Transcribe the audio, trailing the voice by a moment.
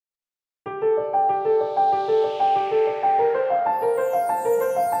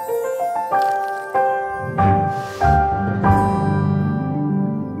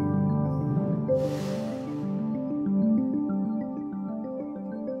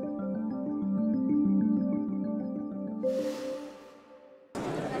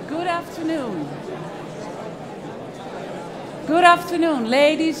afternoon. Good afternoon,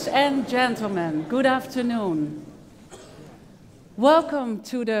 ladies and gentlemen. Good afternoon. Welcome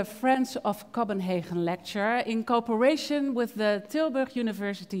to the Friends of Cobbenhagen lecture in cooperation with the Tilburg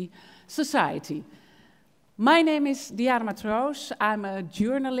University Society. My name is Matroos. I'm a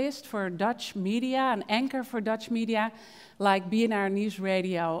journalist for Dutch media, an anchor for Dutch media like BNR News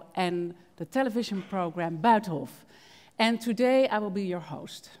Radio and the television program Buitenhof. And today I will be your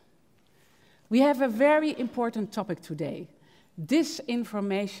host. We have a very important topic today,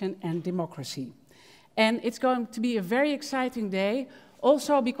 disinformation and democracy. And it's going to be a very exciting day,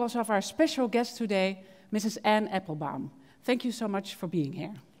 also because of our special guest today, Mrs. Applebaum. Thank you so much for being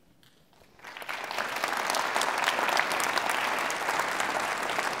here.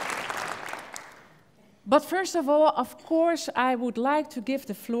 But first of all, of course, I would like to give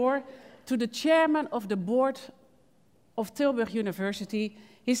the floor to the chairman of the board of Tilburg University.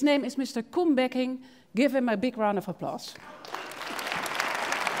 His name is Mr. Koen Becking. Give him a big round of applause.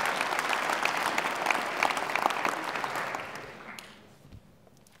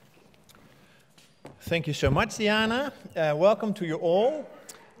 Thank you so much, Diana. Welcome to you all.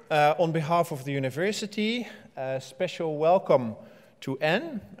 On behalf of the university, a special welcome to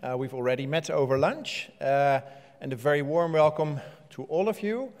Anne. We've already met over lunch. And a very warm welcome to all of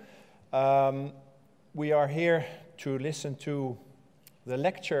you. We are here to listen to the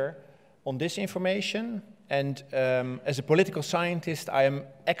lecture on disinformation. And as a political scientist, I am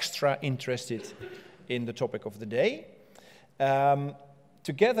extra interested in the topic of the day.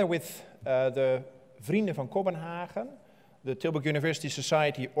 Together with the Vrienden van Cobbenhagen, the Tilburg University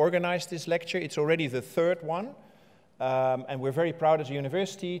Society organized this lecture. It's already the third one. And we're very proud as a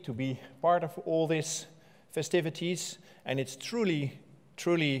university to be part of all these festivities. And it's truly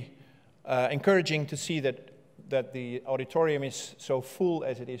encouraging to see that the auditorium is so full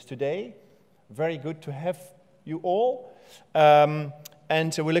as it is today. Very good to have you all.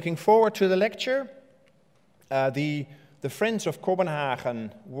 And so we're looking forward to the lecture. The Friends of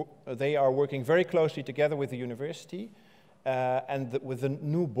Cobbenhagen, they are working very closely together with the university and with the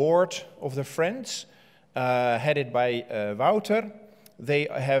new board of the Friends, headed by Wouter. They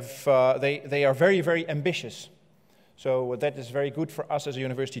are very, very ambitious. So that is very good for us as a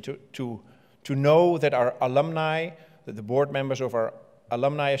university to know that our alumni, that the board members of our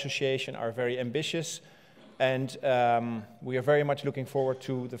alumni association are very ambitious. And we are very much looking forward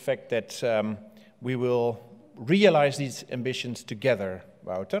to the fact that we will realize these ambitions together,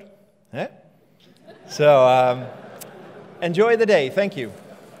 Wouter. Eh? So enjoy the day. Thank you.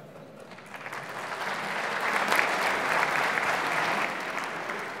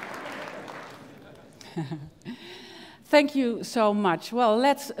 Thank you so much. Well,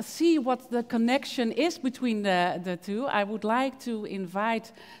 let's see what the connection is between the two. I would like to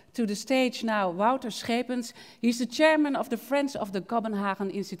invite to the stage now Wouter Schepens. He's the chairman of the Friends of the Cobbenhagen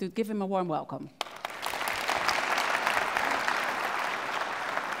Institute. Give him a warm welcome.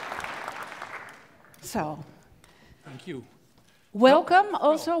 So, thank you. Welcome,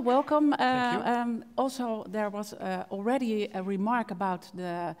 also welcome. Also, there was already a remark about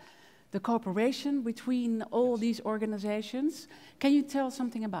the cooperation between all these organizations. Can you tell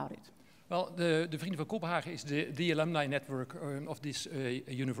something about it? Well, the Vrienden van Cobbenhagen is the alumni network of this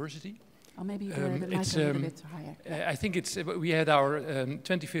university. Oh, maybe the mic a little bit higher. I think we had our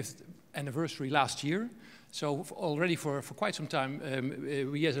 25th anniversary last year. So already for quite some time,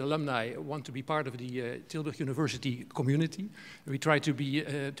 we as alumni want to be part of the Tilburg University community. We try to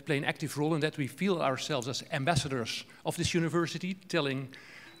play an active role in that. We feel ourselves as ambassadors of this university, telling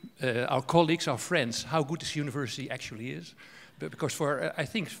our colleagues, our friends, how good this university actually is. But because I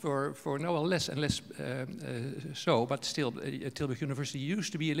think for now less and less so, but still, Tilburg University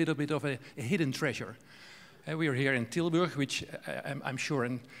used to be a little bit of a hidden treasure. We are here in Tilburg, which I'm sure,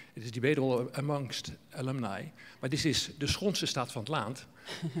 and it is debatable amongst alumni, but this is de schoonste stad van het land.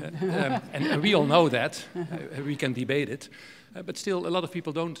 And we all know that. We can debate it. But still, a lot of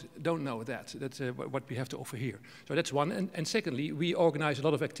people don't know that. That's what we have to offer here. So that's one. And secondly, we organize a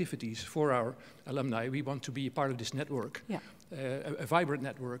lot of activities for our alumni. We want to be a part of this network, yeah. A vibrant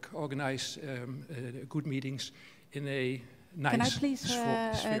network, organize good meetings in a nice. Can I please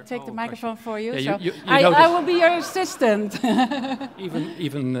take the microphone for you? Yeah, so I will be your assistant.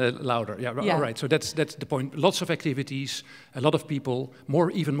 even louder. Yeah, all right. So that's the point. Lots of activities, a lot of people,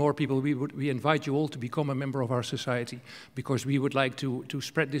 even more people. We invite you all to become a member of our society because we would like to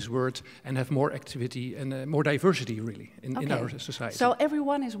spread this word and have more activity and more diversity really in our society. So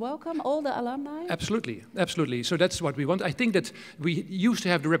everyone is welcome, all the alumni? Absolutely, absolutely. So that's what we want. I think that we used to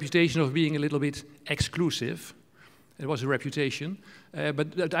have the reputation of being a little bit exclusive. It was a reputation.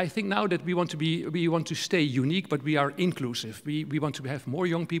 But I think now that we want to stay unique, but we are inclusive. We want to have more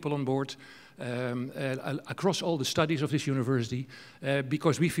young people on board across all the studies of this university,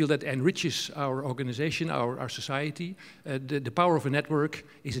 because we feel that enriches our organization, our society. The power of a network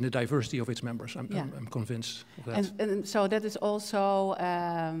is in the diversity of its members. I'm convinced of that. And so that is also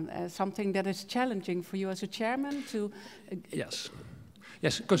something that is challenging for you as a chairman to... Yes.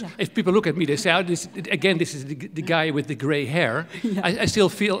 Yes, because if people look at me, they say, oh, this is the guy with the gray hair. Yeah. I still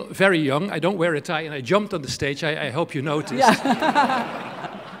feel very young. I don't wear a tie, and I jumped on the stage. I hope you noticed. Yeah.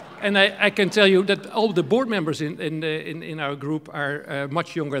 And I can tell you that all the board members in our group are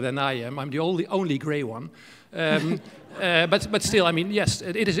much younger than I am. I'm the only gray one. But still, I mean, yes,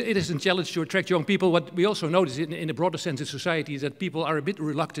 it is a challenge to attract young people. What we also notice in a broader sense in society is that people are a bit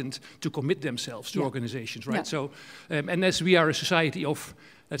reluctant to commit themselves to organizations, right? Yeah. So, and as we are a society of,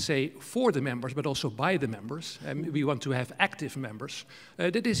 let's say, for the members, but also by the members, we want to have active members.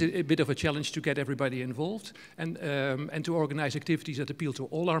 That is a bit of a challenge to get everybody involved and to organize activities that appeal to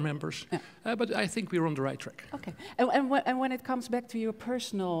all our members. Yeah. But I think we're on the right track. Okay. And when it comes back to your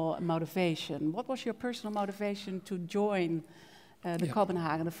personal motivation, what was your personal motivation to join the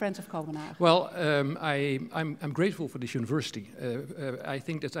Cobbenhagen, the Friends of Cobbenhagen? Well, I'm grateful for this university. I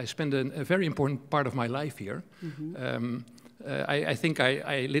think that I spend a very important part of my life here. Mm-hmm. I think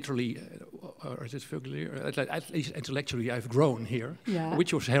I literally, or is it fugly, at least intellectually, I've grown here,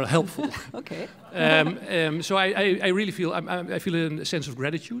 which was helpful. Okay. So I really feel I feel a sense of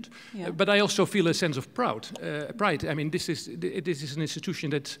gratitude, but I also feel a sense of pride. I mean, this is an institution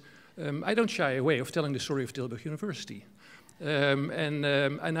that I don't shy away of telling the story of Tilburg University.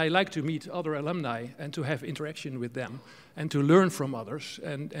 And I like to meet other alumni and to have interaction with them and to learn from others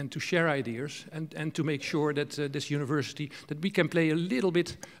and to share ideas and to make sure that this university, that we can play a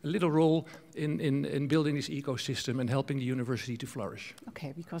little role in building this ecosystem and helping the university to flourish.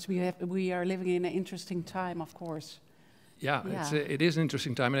 Okay, because we are living in an interesting time, of course. Yeah, it is an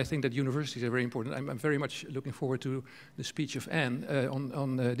interesting time, and I think that universities are very important. I'm very much looking forward to the speech of Anne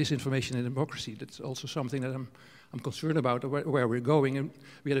on disinformation and democracy. That's also something that I'm concerned about where we're going. And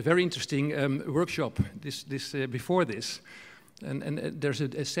we had a very interesting workshop before this, and there's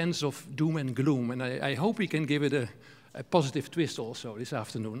a sense of doom and gloom, and I hope we can give it a positive twist also this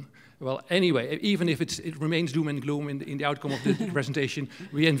afternoon. Well, anyway, even if it remains doom and gloom in the outcome of the presentation,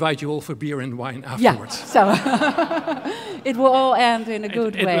 we invite you all for beer and wine afterwards. Yeah, so it will all end in a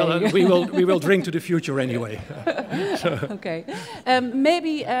good way. We will drink to the future anyway. Okay,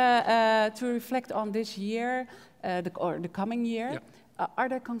 maybe to reflect on this year, or the coming year, are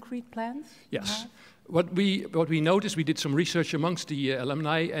there concrete plans? Yes. What we noticed, we did some research amongst the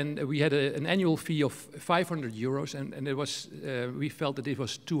alumni, and we had an annual fee of 500 euros, and it was we felt that it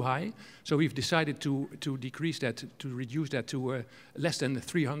was too high, so we've decided to decrease that, to reduce that to less than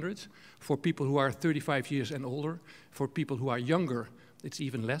 300 for people who are 35 years and older. For people who are younger, it's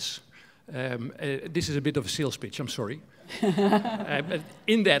even less. This is a bit of a sales pitch, I'm sorry. But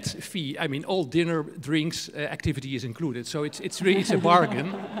in that fee, I mean, all dinner, drinks, activity is included, so it's a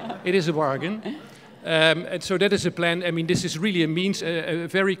bargain. It is a bargain. And so that is a plan. I mean, this is really a means, a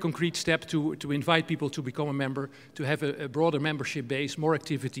very concrete step to invite people to become a member, to have a broader membership base, more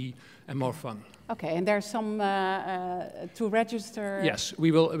activity and more fun. Okay, and there's some to register? Yes,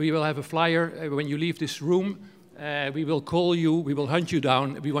 we will have a flyer when you leave this room. We will call you, we will hunt you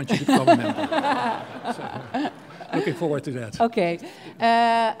down, we want you to become a member. So, looking forward to that. Okay,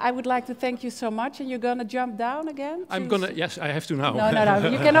 I would like to thank you so much, and you're going to jump down again? Yes, I have to now. No,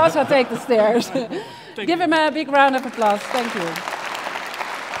 you can also take the stairs. Give him a big round of applause. Thank you.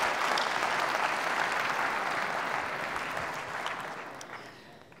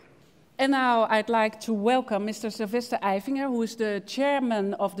 And now I'd like to welcome Mr. Sylvester Eifinger, who is the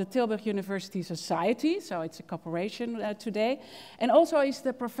chairman of the Tilburg University Society, so it's a corporation today, and also is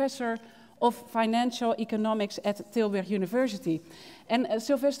the professor of financial economics at Tilburg University. And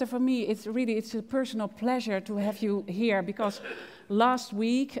Sylvester, for me, it's a personal pleasure to have you here, because last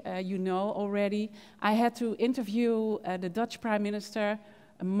week, you know already, I had to interview the Dutch Prime Minister,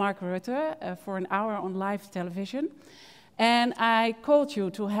 Mark Rutte, for an hour on live television. And I called you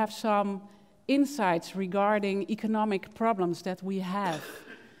to have some insights regarding economic problems that we have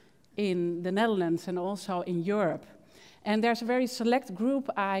in the Netherlands and also in Europe. And there's a very select group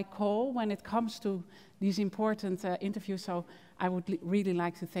I call when it comes to these important interviews, so I would really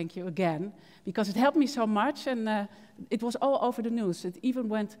like to thank you again, because it helped me so much, and it was all over the news. It even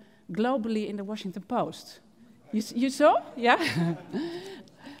went globally in the Washington Post. You saw? Yeah?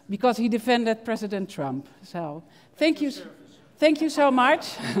 Because he defended President Trump. So thank you so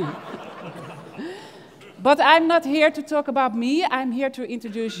much. But I'm not here to talk about me. I'm here to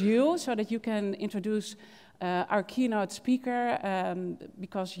introduce you so that you can introduce our keynote speaker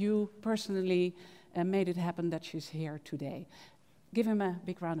because you personally made it happen that she's here today. Give him a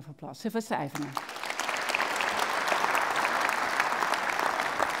big round of applause. Sylvester Evener.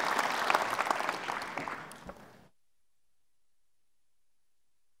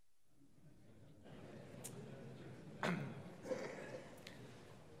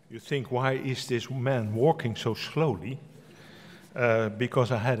 You think, why is this man walking so slowly?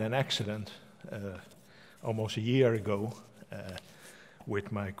 Because I had an accident almost a year ago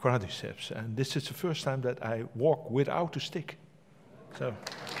with my quadriceps, and this is the first time that I walk without a stick. So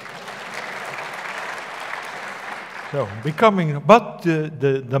becoming, but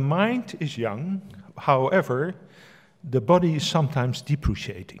the mind is young. However, the body is sometimes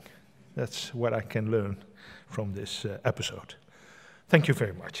depreciating. That's what I can learn from this episode. Thank you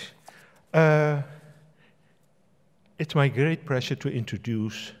very much. It's my great pleasure to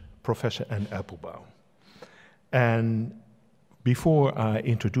introduce Professor Anne Applebaum. And before I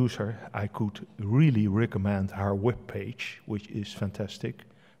introduce her, I could really recommend her webpage, which is fantastic,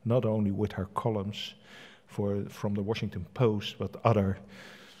 not only with her columns from the Washington Post, but other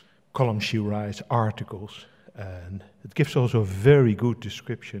columns she writes, articles, and it gives also a very good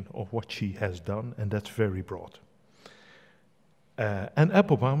description of what she has done, and that's very broad. Anne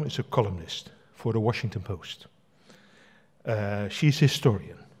Applebaum is a columnist for the Washington Post. She's a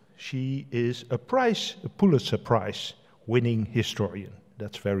historian. She is a Pulitzer Prize winning historian.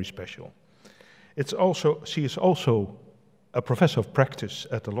 That's very special. She is also a professor of practice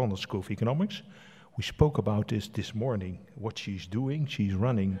at the London School of Economics. We spoke about this morning, what she's doing. She's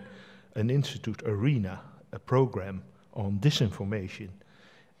running an institute, Arena, a program on disinformation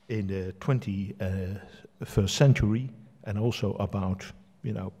in the 21st century, and also about,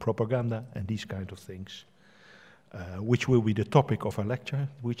 propaganda and these kind of things, which will be the topic of our lecture,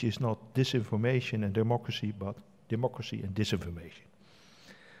 which is not disinformation and democracy, but democracy and disinformation.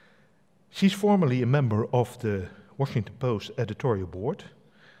 She's formerly a member of the Washington Post editorial board,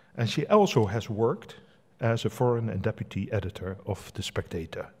 and she also has worked as a foreign and deputy editor of The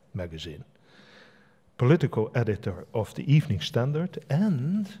Spectator magazine, political editor of the Evening Standard,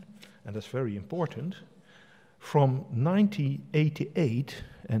 and that's very important, from 1988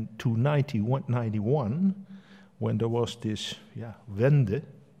 and to 1991, when there was this Wende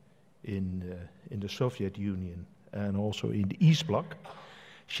in the Soviet Union and also in the East Bloc,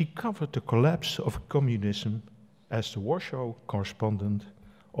 she covered the collapse of communism as the Warsaw correspondent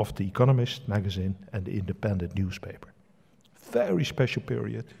of The Economist magazine and the Independent newspaper. Very special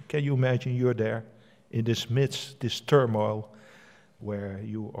period. Can you imagine you're there in this midst, this turmoil, where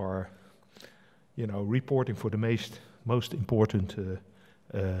you are reporting for the most important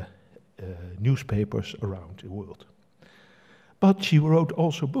newspapers around the world. But she wrote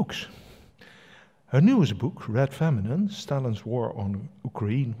also books. Her newest book, Red Feminine, Stalin's War on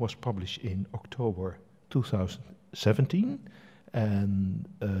Ukraine, was published in October 2017. And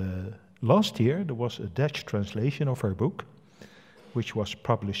last year there was a Dutch translation of her book, which was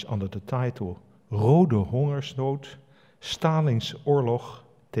published under the title Rode Hongersnood, Stalins oorlog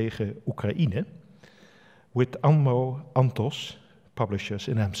tegen Oekraïne, with Anmo Antos publishers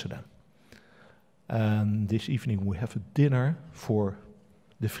in Amsterdam. And this evening we have a dinner for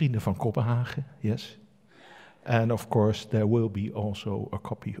the Vrienden van Cobbenhagen, yes. And of course there will be also a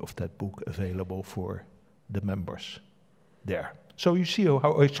copy of that book available for the members there. So you see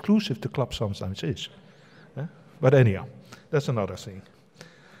how exclusive the club sometimes is. But anyhow, that's another thing.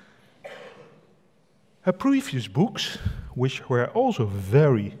 Her previous books, which were also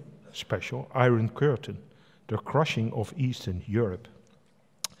very special, Iron Curtain, The Crushing of Eastern Europe,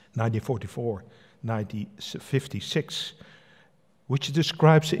 1944-1956, which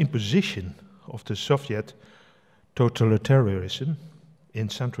describes the imposition of the Soviet totalitarianism in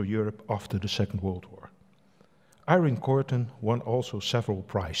Central Europe after the Second World War. Iron Curtain won also several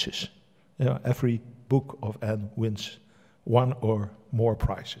prizes. Every book of Anne wins one or more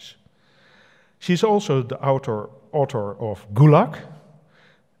prizes. She's also the author of Gulag,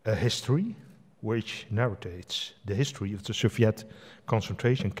 a history, which narrates the history of the Soviet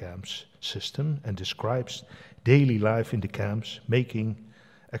concentration camps system and describes daily life in the camps, making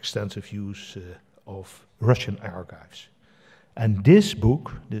extensive use of Russian archives. And this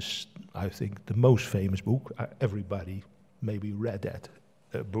book, I think the most famous book, everybody maybe read that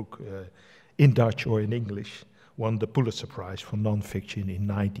book in Dutch or in English, won the Pulitzer Prize for nonfiction in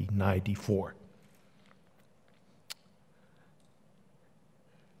 1994.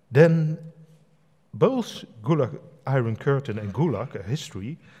 Then both Gulag, Iron Curtain and Gulag, a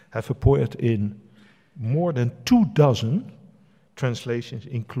history, have appeared in more than 24 translations,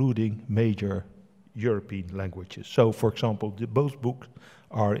 including major European languages. So, for example, both books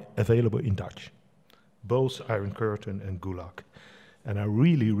are available in Dutch, both Iron Curtain and Gulag. And I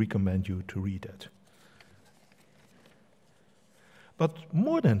really recommend you to read that. But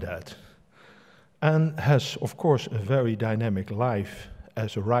more than that, Anne has, of course, a very dynamic life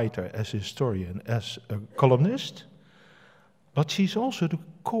as a writer, as a historian, as a columnist, but she's also the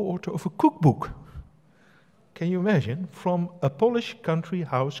co-author of a cookbook. Can you imagine? From a Polish country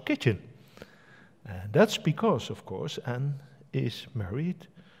house kitchen. And that's because, of course, Anne is married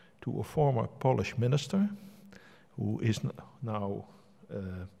to a former Polish minister who is now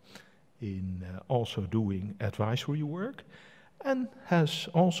also doing advisory work, and has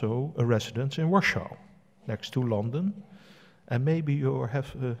also a residence in Warsaw, next to London. And maybe you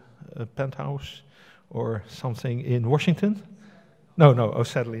have a penthouse or something in Washington? No, oh,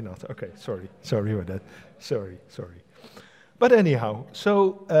 sadly not. Okay, sorry about that. Sorry. But anyhow,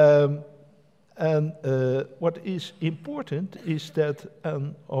 so, what is important is that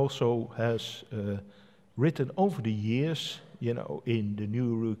Anne also has written over the years, you know, in the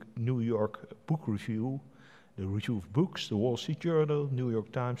New York Book Review, the Review of Books, the Wall Street Journal, New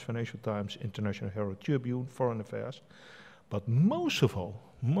York Times, Financial Times, International Herald Tribune, Foreign Affairs. But most of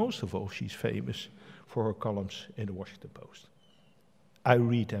all, she's famous for her columns in the Washington Post. I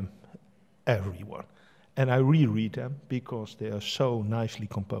read them, everyone. And I reread them because they are so nicely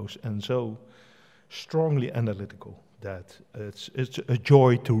composed and so strongly analytical that it's a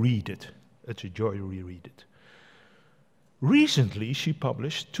joy to read it. It's a joy to reread it. Recently, she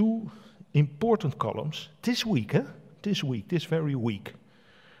published 2 important columns this week, this very week.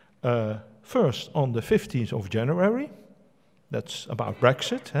 First, on the 15th of January, that's about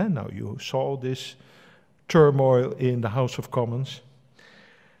Brexit. Now you saw this turmoil in the House of Commons.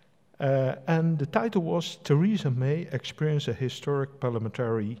 And the title was, Theresa May Experienced a Historic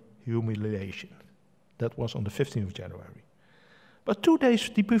Parliamentary Humiliation. That was on the 15th of January. But 2 days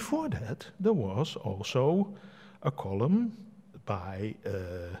before that, there was also a column by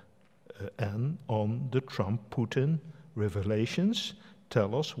Anne on the Trump-Putin revelations,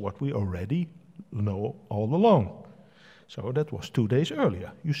 tell us what we already know all along. So that was 2 days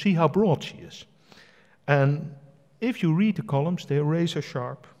earlier. You see how broad she is. And if you read the columns, they're razor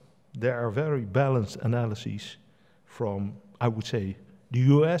sharp. There are very balanced analyses from, I would say, the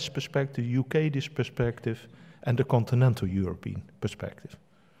US perspective, UK perspective, and the continental European perspective.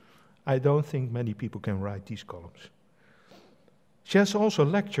 I don't think many people can write these columns. She has also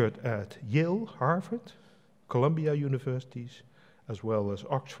lectured at Yale, Harvard, Columbia Universities, as well as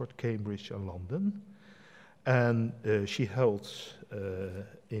Oxford, Cambridge, and London. And she held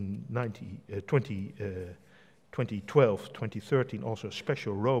in 2012, 2013 also a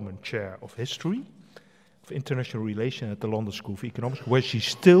special Roman chair of history, of international relations at the London School of Economics, where she's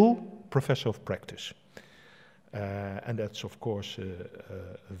still professor of practice. And that's, of course,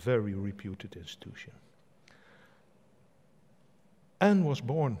 a very reputed institution. Anne was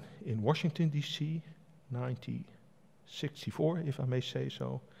born in Washington, D.C., 1964, if I may say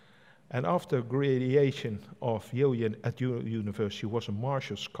so. And after graduation of Yale University, she was a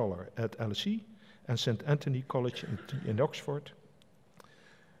Marshall Scholar at LSE and St. Anthony College in Oxford.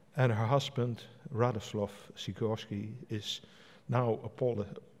 And her husband, Radoslav Sikorski, is now a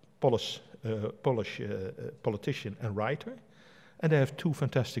Polish politician and writer. And they have 2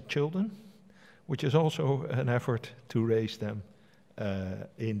 fantastic children, which is also an effort to raise them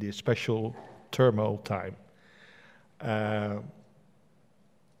in this special turmoil time.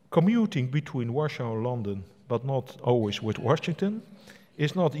 Commuting between Warsaw and London, but not always with Washington,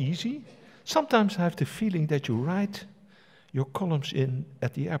 is not easy. Sometimes I have the feeling that you write your columns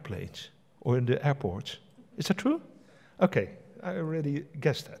at the airplanes or in the airports. Is that true? Okay, I already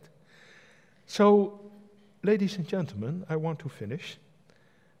guessed that. So, ladies and gentlemen, I want to finish.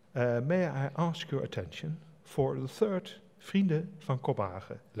 May I ask your attention for the 3rd Vrienden van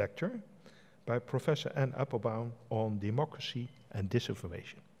Cobbenhagen lecture by Professor Anne Applebaum on democracy and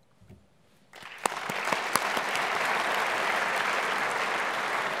disinformation.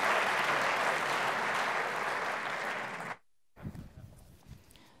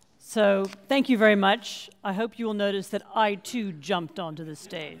 So, thank you very much. I hope you will notice that I too jumped onto the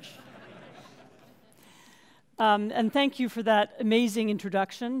stage. And thank you for that amazing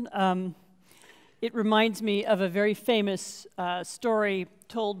introduction. It reminds me of a very famous story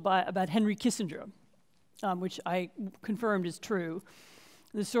told about Henry Kissinger, which I confirmed is true.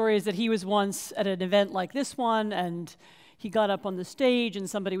 The story is that he was once at an event like this one, and he got up on the stage, and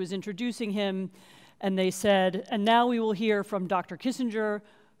somebody was introducing him, and they said, "And now we will hear from Dr. Kissinger,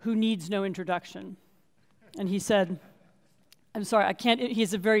 who needs no introduction." And he said, I'm sorry, I can't, he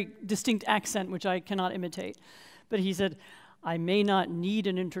has a very distinct accent which I cannot imitate, but he said, "I may not need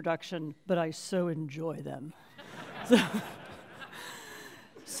an introduction, but I so enjoy them."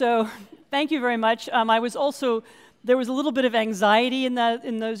 So thank you very much. There was a little bit of anxiety in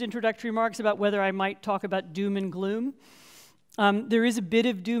those introductory remarks about whether I might talk about doom and gloom. There is a bit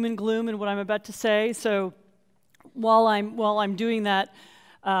of doom and gloom in what I'm about to say, so while I'm doing that,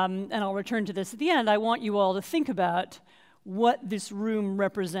 and I'll return to this at the end, I want you all to think about what this room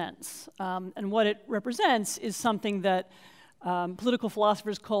represents. And what it represents is something that political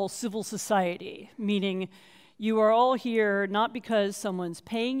philosophers call civil society, meaning you are all here not because someone's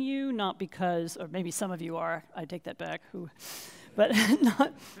paying you, not because, or maybe some of you are, I take that back, but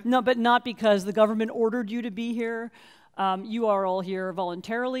not because the government ordered you to be here. You are all here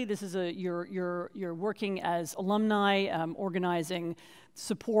voluntarily. This is you're working as alumni, organizing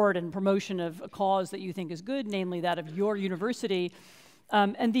support and promotion of a cause that you think is good, namely that of your university.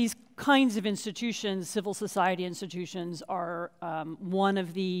 And these kinds of institutions, civil society institutions, are one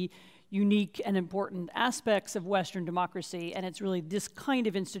of the unique and important aspects of Western democracy, and it's really this kind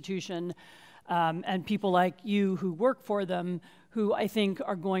of institution and people like you who work for them who I think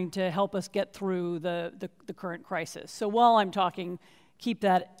are going to help us get through the current crisis. So while I'm talking, keep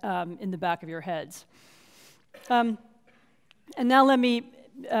that in the back of your heads. And now let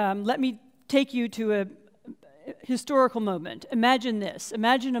me take you to a historical moment. Imagine this.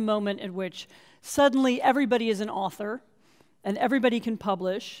 Imagine a moment in which suddenly everybody is an author, and everybody can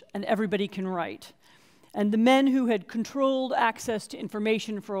publish, and everybody can write. And the men who had controlled access to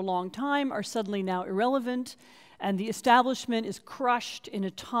information for a long time are suddenly now irrelevant, and the establishment is crushed in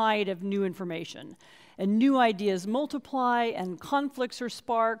a tide of new information. And new ideas multiply, and conflicts are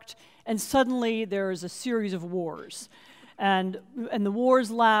sparked, and suddenly there is a series of wars. And the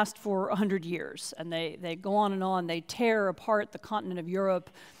wars last for 100 years, and they go on and on. They tear apart the continent of Europe.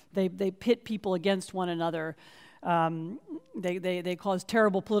 They pit people against one another. They cause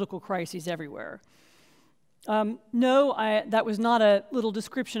terrible political crises everywhere. No, that was not a little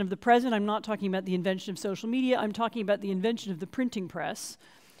description of the present. I'm not talking about the invention of social media. I'm talking about the invention of the printing press,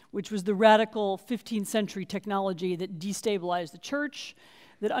 which was the radical 15th century technology that destabilized the church,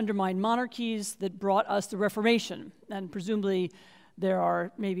 that undermined monarchies, that brought us the Reformation. And presumably there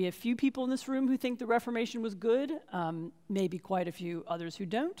are maybe a few people in this room who think the Reformation was good, maybe quite a few others who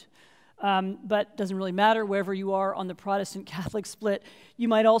don't. But doesn't really matter wherever you are on the Protestant-Catholic split. You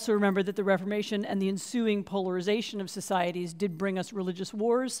might also remember that the Reformation and the ensuing polarization of societies did bring us religious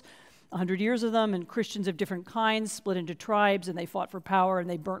wars, 100 years of them, and Christians of different kinds split into tribes, and they fought for power, and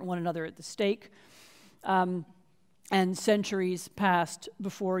they burnt one another at the stake. And centuries passed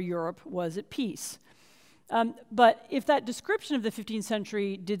before Europe was at peace. But if that description of the 15th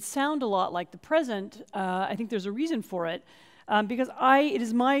century did sound a lot like the present, I think there's a reason for it. Because it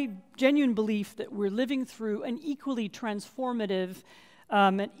is my genuine belief that we're living through an equally transformative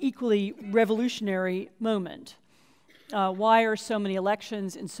and equally revolutionary moment. Why are so many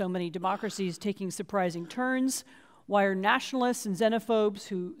elections in so many democracies taking surprising turns? Why are nationalists and xenophobes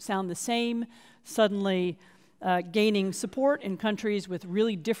who sound the same suddenly gaining support in countries with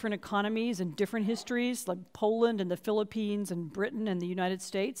really different economies and different histories, like Poland and the Philippines and Britain and the United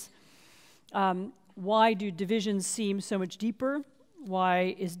States? Why do divisions seem so much deeper?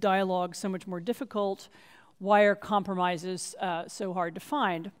 Why is dialogue so much more difficult? Why are compromises so hard to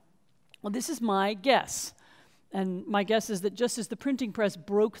find? Well, this is my guess. And my guess is that just as the printing press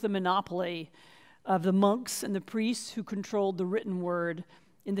broke the monopoly of the monks and the priests who controlled the written word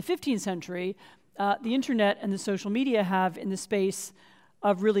in the 15th century, the internet and the social media have, in the space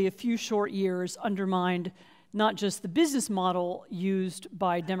of really a few short years, undermined not just the business model used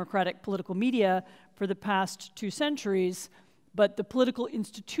by democratic political media for the past 2 centuries, but the political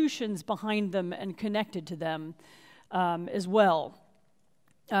institutions behind them and connected to them as well.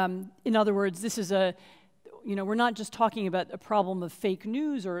 In other words, this is we're not just talking about a problem of fake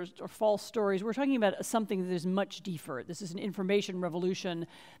news or false stories. We're talking about something that is much deeper. This is an information revolution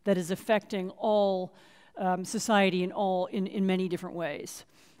that is affecting all society in many different ways.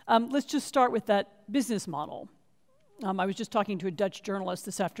 Let's just start with that business model. I was just talking to a Dutch journalist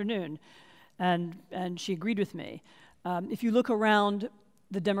this afternoon, and she agreed with me. If you look around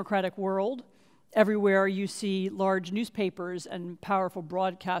the democratic world, everywhere you see large newspapers and powerful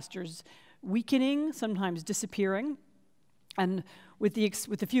broadcasters weakening, sometimes disappearing, and with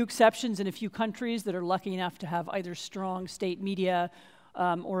a few exceptions in a few countries that are lucky enough to have either strong state media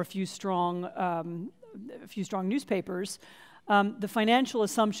or a few strong newspapers, the financial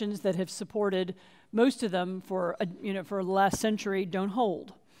assumptions that have supported most of them for the last century don't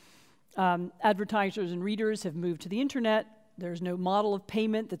hold. Advertisers and readers have moved to the internet. There's no model of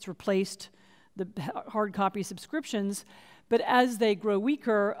payment that's replaced the hard copy subscriptions. But as they grow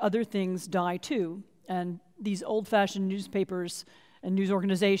weaker, other things die too. And these old-fashioned newspapers and news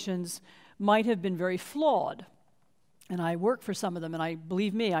organizations might have been very flawed. And I work for some of them, and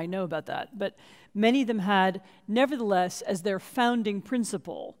believe me, I know about that. But many of them had, nevertheless, as their founding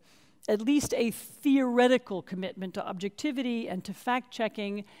principle, at least a theoretical commitment to objectivity and to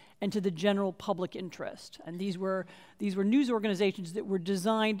fact-checking and to the general public interest. And these were news organizations that were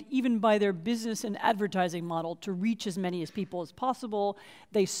designed, even by their business and advertising model, to reach as many as people as possible.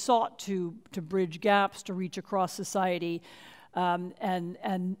 They sought to bridge gaps, to reach across society, and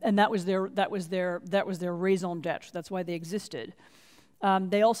that was their raison d'être. That's why they existed.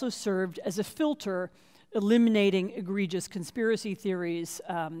 They also served as a filter, eliminating egregious conspiracy theories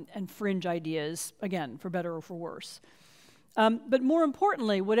and fringe ideas, again, for better or for worse. But more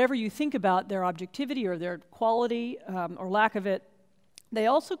importantly, whatever you think about their objectivity or their quality or lack of it, they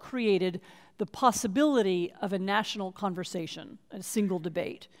also created the possibility of a national conversation, a single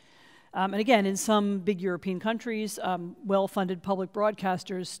debate. And again, in some big European countries, well-funded public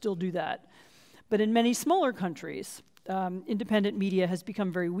broadcasters still do that. But in many smaller countries, independent media has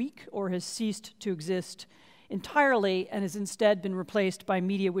become very weak or has ceased to exist entirely and has instead been replaced by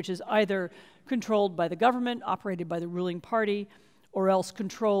media which is either controlled by the government, operated by the ruling party, or else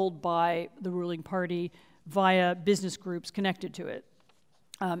controlled by the ruling party via business groups connected to it.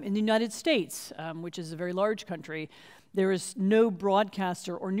 In the United States, which is a very large country, there is no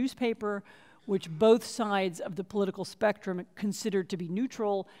broadcaster or newspaper which both sides of the political spectrum consider to be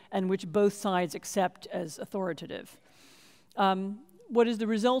neutral and which both sides accept as authoritative. What is the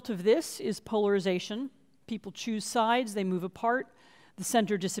result of this is polarization. People choose sides, they move apart, the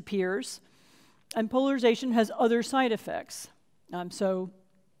center disappears. And polarization has other side effects. So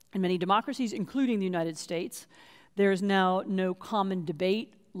in many democracies, including the United States, there is now no common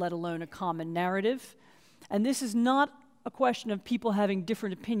debate, let alone a common narrative. And this is not a question of people having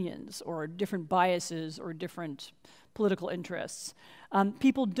different opinions or different biases or different political interests.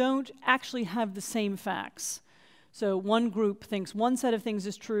 People don't actually have the same facts. So one group thinks one set of things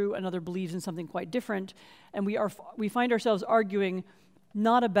is true, another believes in something quite different, and we find ourselves arguing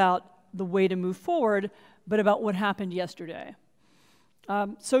not about the way to move forward, but about what happened yesterday.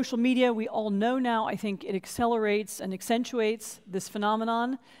 Social media, we all know now, I think it accelerates and accentuates this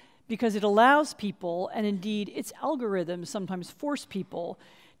phenomenon because it allows people, and indeed its algorithms sometimes force people,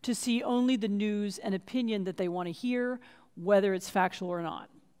 to see only the news and opinion that they want to hear, whether it's factual or not.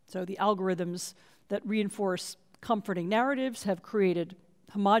 So the algorithms that reinforce comforting narratives have created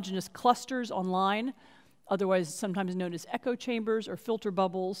homogeneous clusters online, otherwise sometimes known as echo chambers or filter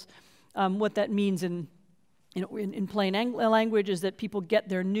bubbles. What that means in plain language is that people get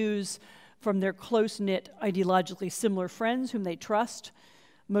their news from their close-knit, ideologically similar friends whom they trust.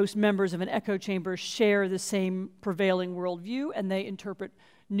 Most members of an echo chamber share the same prevailing worldview, and they interpret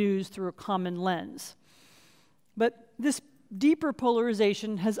news through a common lens. But this deeper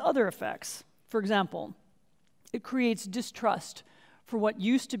polarization has other effects. For example, it creates distrust for what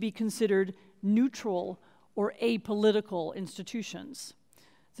used to be considered neutral or apolitical institutions.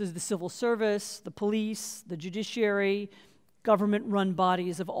 This is the civil service, the police, the judiciary, government-run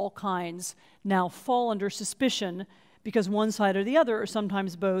bodies of all kinds now fall under suspicion because one side or the other, or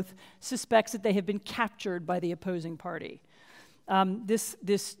sometimes both, suspects that they have been captured by the opposing party.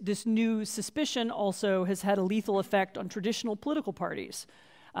 This new suspicion also has had a lethal effect on traditional political parties.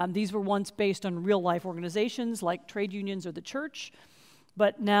 These were once based on real-life organizations like trade unions or the church,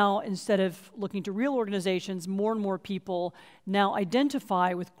 but now, instead of looking to real organizations, more and more people now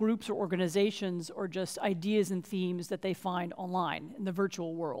identify with groups or organizations or just ideas and themes that they find online in the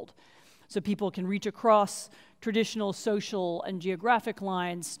virtual world. So people can reach across traditional social and geographic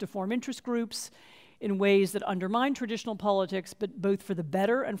lines to form interest groups in ways that undermine traditional politics, but both for the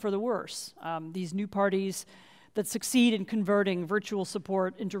better and for the worse. These new parties that succeed in converting virtual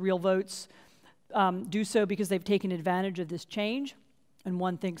support into real votes do so because they've taken advantage of this change. And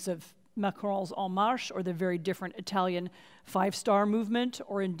one thinks of Macron's En Marche or the very different Italian five-star movement,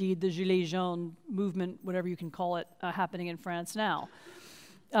 or indeed the Gilets jaunes movement, whatever you can call it, happening in France now.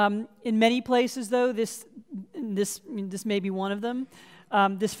 In many places, though, this may be one of them,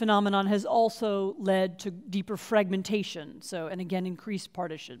 this phenomenon has also led to deeper fragmentation, and again, increased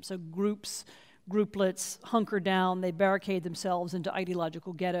partition. So grouplets hunker down, they barricade themselves into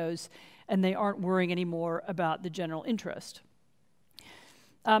ideological ghettos, and they aren't worrying anymore about the general interest.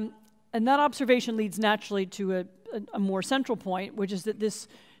 And that observation leads naturally to a more central point, which is that this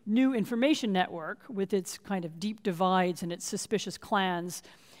new information network, with its kind of deep divides and its suspicious clans,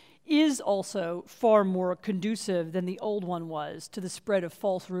 is also far more conducive than the old one was to the spread of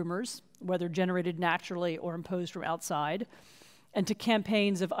false rumors, whether generated naturally or imposed from outside, and to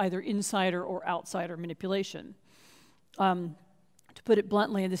campaigns of either insider or outsider manipulation. To put it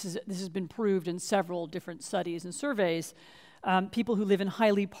bluntly, and this has been proved in several different studies and surveys, people who live in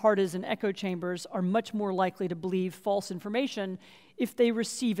highly partisan echo chambers are much more likely to believe false information if they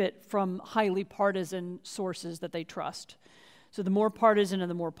receive it from highly partisan sources that they trust. So the more partisan and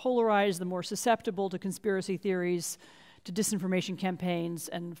the more polarized, the more susceptible to conspiracy theories, to disinformation campaigns,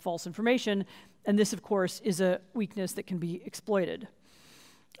 and false information. And this, of course, is a weakness that can be exploited.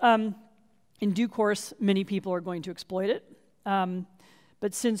 In due course, many people are going to exploit it.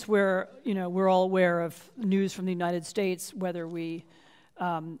 But since we're all aware of news from the United States, whether we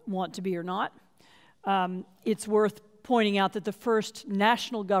want to be or not, it's worth pointing out that the first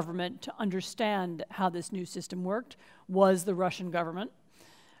national government to understand how this new system worked was the Russian government.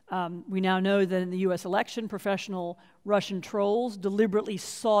 We now know that in the US election, professional Russian trolls deliberately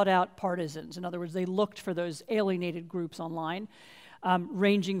sought out partisans. In other words, they looked for those alienated groups online,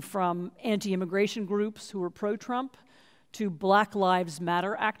 ranging from anti-immigration groups who were pro-Trump to Black Lives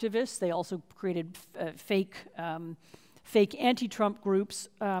Matter activists. They also created fake anti-Trump groups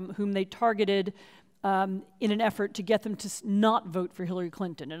whom they targeted in an effort to get them to not vote for Hillary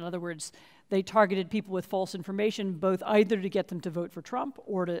Clinton. In other words, they targeted people with false information, both either to get them to vote for Trump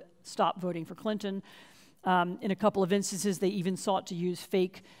or to stop voting for Clinton. In a couple of instances, they even sought to use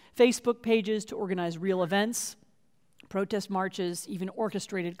fake Facebook pages to organize real events, protest marches, even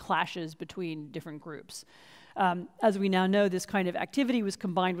orchestrated clashes between different groups. As we now know, this kind of activity was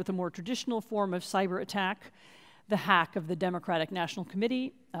combined with a more traditional form of cyber attack, the hack of the Democratic National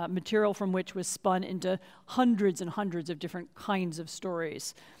Committee, material from which was spun into hundreds and hundreds of different kinds of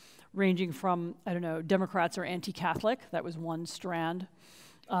stories, ranging from, Democrats are anti-Catholic, that was one strand,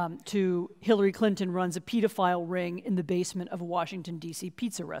 to Hillary Clinton runs a pedophile ring in the basement of a Washington, D.C.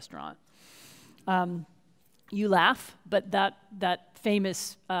 pizza restaurant. You laugh, but that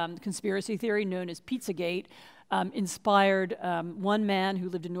famous conspiracy theory known as Pizzagate inspired one man who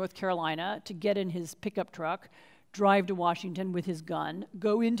lived in North Carolina to get in his pickup truck, drive to Washington with his gun,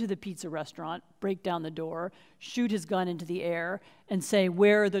 go into the pizza restaurant, break down the door, shoot his gun into the air, and say,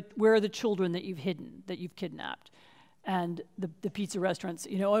 where are the children that you've hidden, that you've kidnapped? And the pizza restaurants,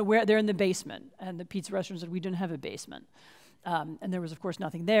 they're in the basement. And the pizza restaurant said, we don't have a basement. And there was, of course,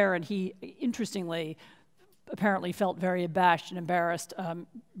 nothing there. And he, interestingly, apparently felt very abashed and embarrassed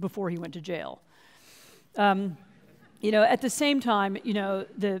before he went to jail. At the same time,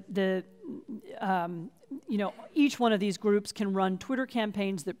 each one of these groups can run Twitter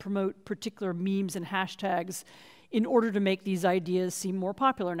campaigns that promote particular memes and hashtags in order to make these ideas seem more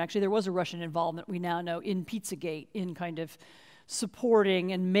popular. And actually, there was a Russian involvement, we now know, in Pizzagate, in kind of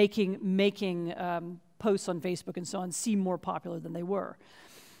supporting and making posts on Facebook and so on seem more popular than they were.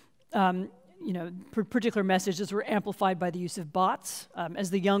 Particular messages were amplified by the use of bots. As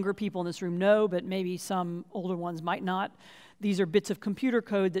the younger people in this room know, but maybe some older ones might not, these are bits of computer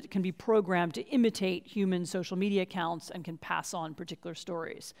code that can be programmed to imitate human social media accounts and can pass on particular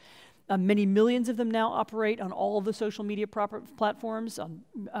stories. Many millions of them now operate on all of the social media platforms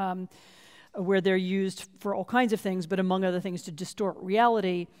where they're used for all kinds of things, but among other things to distort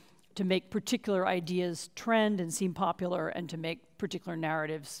reality, to make particular ideas trend and seem popular, and to make particular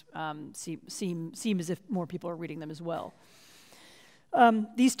narratives seem as if more people are reading them as well.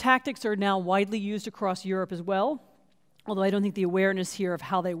 These tactics are now widely used across Europe as well, although I don't think the awareness here of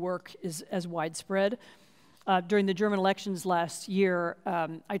how they work is as widespread. During the German elections last year,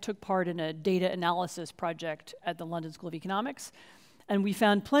 I took part in a data analysis project at the London School of Economics, and we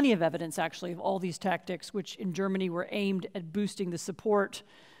found plenty of evidence, actually, of all these tactics, which in Germany were aimed at boosting the support,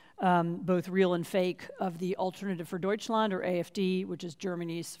 both real and fake, of the Alternative for Deutschland, or AfD, which is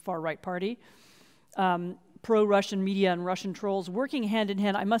Germany's far-right party. Pro-Russian media and Russian trolls working hand in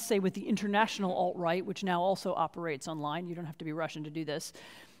hand, I must say, with the international alt-right, which now also operates online. You don't have to be Russian to do this.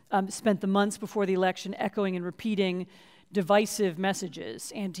 Spent the months before the election echoing and repeating divisive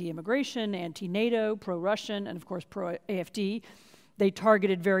messages, anti-immigration, anti-NATO, pro-Russian, and of course pro-AfD. They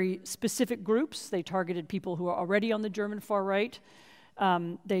targeted very specific groups. They targeted people who are already on the German far right.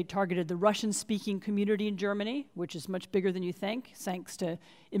 They targeted the Russian-speaking community in Germany, which is much bigger than you think. Thanks to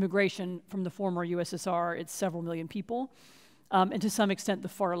immigration from the former USSR, it's several million people, and to some extent the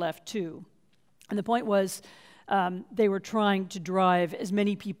far left too. And the point was, they were trying to drive as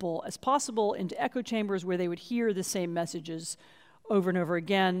many people as possible into echo chambers where they would hear the same messages over and over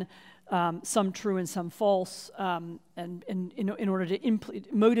again, some true and some false, and in order to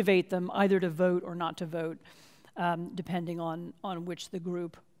motivate them either to vote or not to vote, depending on which the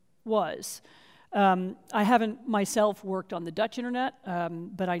group was. I haven't myself worked on the Dutch internet,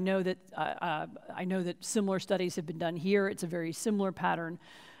 but I know that similar studies have been done here. It's a very similar pattern.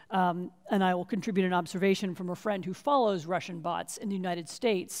 And I will contribute an observation from a friend who follows Russian bots in the United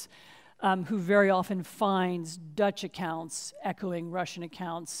States, who very often finds Dutch accounts echoing Russian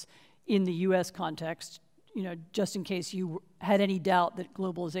accounts in the US context, you know, just in case you had any doubt that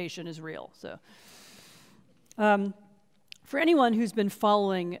globalization is real. So, for anyone who's been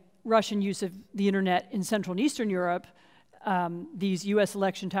following Russian use of the internet in Central and Eastern Europe, these US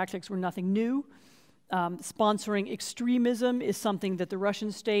election tactics were nothing new. Sponsoring extremism is something that the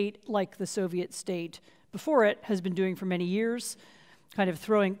Russian state, like the Soviet state before it, has been doing for many years. Kind of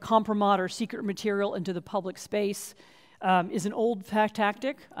throwing compromat or secret material into the public space is an old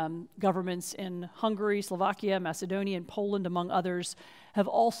tactic. Governments in Hungary, Slovakia, Macedonia, and Poland, among others, have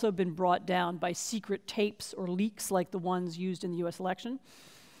also been brought down by secret tapes or leaks like the ones used in the US election.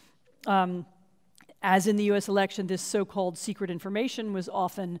 As in the US election, this so-called secret information was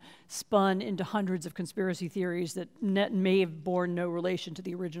often spun into hundreds of conspiracy theories that may have borne no relation to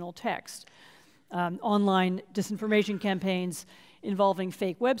the original text. Online disinformation campaigns involving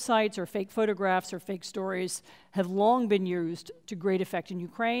fake websites or fake photographs or fake stories have long been used to great effect in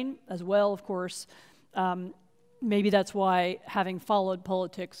Ukraine as well, of course. Maybe that's why, having followed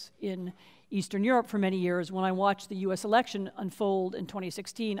politics in Eastern Europe for many years, when I watched the US election unfold in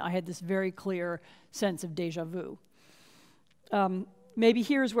 2016, I had this very clear sense of déjà vu. Maybe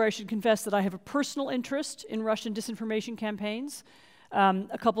here's where I should confess that I have a personal interest in Russian disinformation campaigns.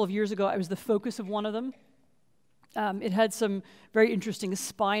 A couple of years ago, I was the focus of one of them. It had some very interesting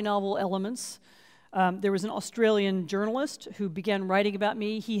spy novel elements. There was an Australian journalist who began writing about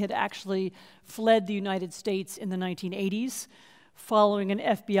me. He had actually fled the United States in the 1980s, following an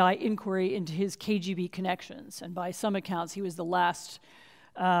FBI inquiry into his KGB connections. And by some accounts, he was the last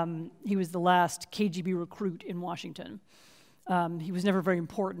KGB recruit in Washington. He was never very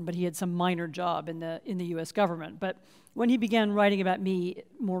important, but he had some minor job in the US government. But when he began writing about me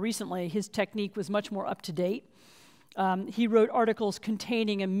more recently, his technique was much more up to date. He wrote articles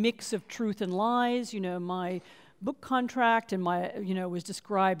containing a mix of truth and lies. You know, my book contract and was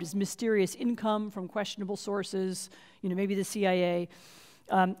described as mysterious income from questionable sources, you know, maybe the CIA.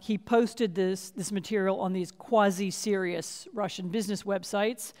 He posted this material on these quasi-serious Russian business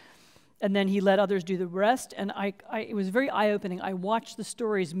websites, and then he let others do the rest. And it was very eye-opening. I watched the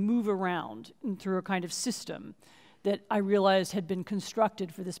stories move around through a kind of system that I realized had been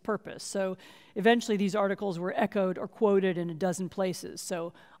constructed for this purpose. So eventually these articles were echoed or quoted in a dozen places.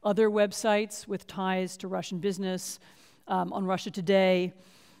 So other websites with ties to Russian business, on Russia Today,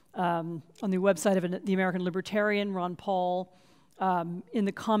 on the website of the American Libertarian, Ron Paul, in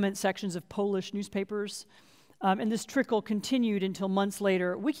the comment sections of Polish newspapers. And this trickle continued until months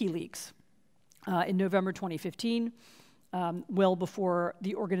later, WikiLeaks, in November 2015, well before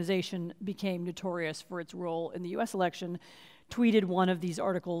the organization became notorious for its role in the US election, tweeted one of these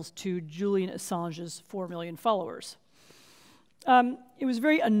articles to Julian Assange's 4 million followers. It was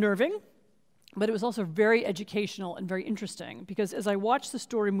very unnerving, but it was also very educational and very interesting, because as I watched the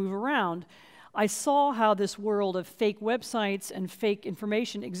story move around, I saw how this world of fake websites and fake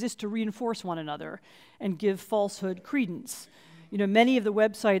information exists to reinforce one another and give falsehood credence. You know, many of the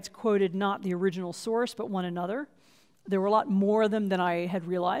websites quoted not the original source, but one another. There were a lot more of them than I had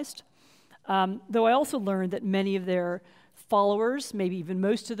realized. Though I also learned that many of their followers, maybe even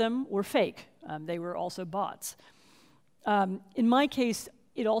most of them, were fake. They were also bots. In my case,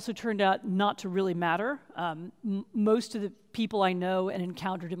 it also turned out not to really matter. Most of the people I know and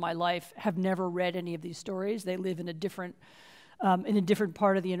encountered in my life have never read any of these stories. They live in a different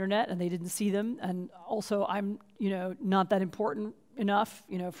part of the internet, and they didn't see them. And also, I'm, not that important enough,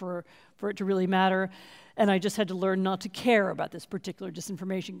 for it to really matter. And I just had to learn not to care about this particular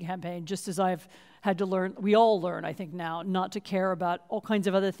disinformation campaign, just as I've had to learn, we all learn, I think now, not to care about all kinds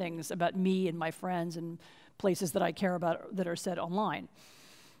of other things about me and my friends and places that I care about that are said online.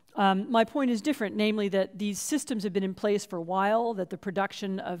 My point is different, namely that these systems have been in place for a while, that the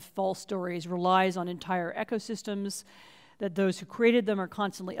production of false stories relies on entire ecosystems, that those who created them are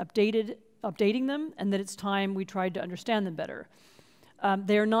constantly updating them, and that it's time we tried to understand them better.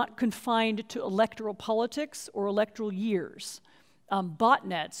 They are not confined to electoral politics or electoral years.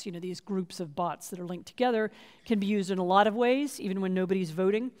 Botnets, these groups of bots that are linked together, can be used in a lot of ways, even when nobody's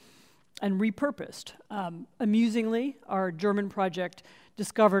voting, and repurposed. Amusingly, our German project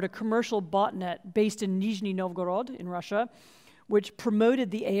discovered a commercial botnet based in Nizhny Novgorod in Russia, which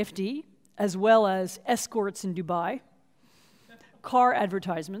promoted the AfD, as well as escorts in Dubai, car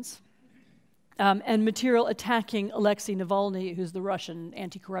advertisements, and material attacking Alexei Navalny, who's the Russian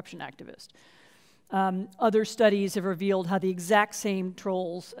anti-corruption activist. Other studies have revealed how the exact same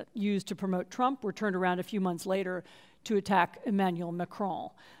trolls used to promote Trump were turned around a few months later to attack Emmanuel Macron.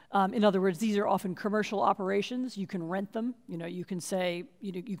 In other words, these are often commercial operations. You can rent them. You know, you can say,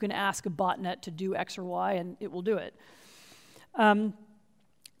 you can ask a botnet to do X or Y, and it will do it.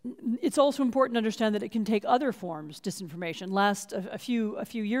 It's also important to understand that it can take other forms, disinformation. A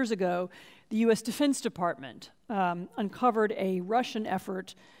few years ago, the US Defense Department uncovered a Russian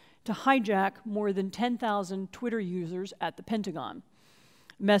effort to hijack more than 10,000 Twitter users at the Pentagon.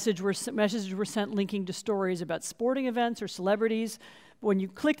 Messages were sent linking to stories about sporting events or celebrities. When you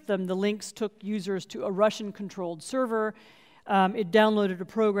clicked them, the links took users to a Russian-controlled server. It downloaded a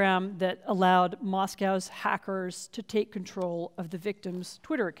program that allowed Moscow's hackers to take control of the victim's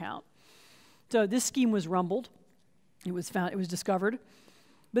Twitter account. So this scheme was rumbled. It was discovered.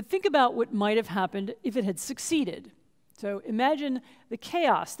 But think about what might have happened if it had succeeded. So imagine the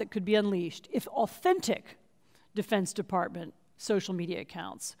chaos that could be unleashed if authentic Defense Department social media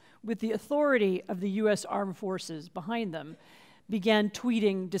accounts, with the authority of the US Armed Forces behind them, began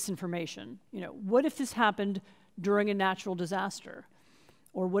tweeting disinformation. You know, what if this happened during a natural disaster?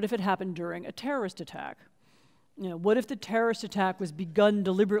 Or what if it happened during a terrorist attack? You know, what if the terrorist attack was begun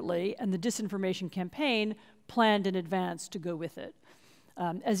deliberately and the disinformation campaign planned in advance to go with it?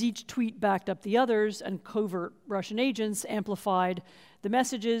 As each tweet backed up the others and covert Russian agents amplified the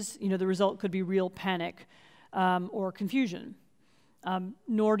messages, you know, the result could be real panic or confusion.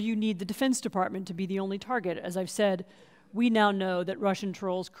 Nor do you need the Defense Department to be the only target. As I've said, we now know that Russian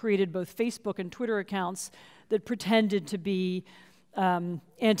trolls created both Facebook and Twitter accounts that pretended to be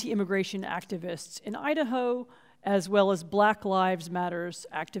anti-immigration activists in Idaho, as well as Black Lives Matters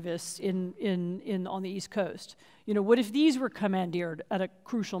activists on the East Coast. You know, what if these were commandeered at a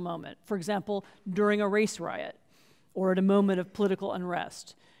crucial moment? For example, during a race riot or at a moment of political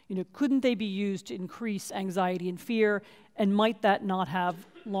unrest. You know, couldn't they be used to increase anxiety and fear, and might that not have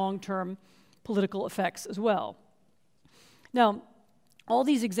long-term political effects as well? Now, all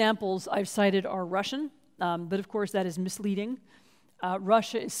these examples I've cited are Russian, but of course that is misleading.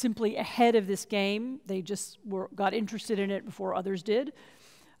 Russia is simply ahead of this game. They just got interested in it before others did.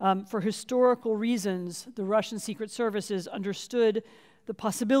 For historical reasons, the Russian secret services understood the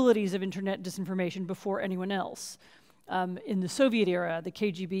possibilities of internet disinformation before anyone else. In the Soviet era, the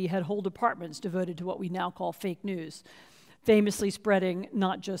KGB had whole departments devoted to what we now call fake news, famously spreading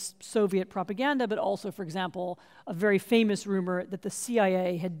not just Soviet propaganda, but also, for example, a very famous rumor that the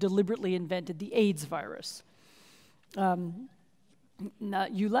CIA had deliberately invented the AIDS virus.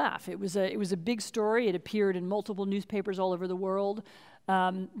 You laugh. It was a big story. It appeared in multiple newspapers all over the world.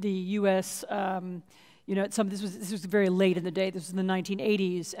 The U.S. You know, this was very late in the day. This was in the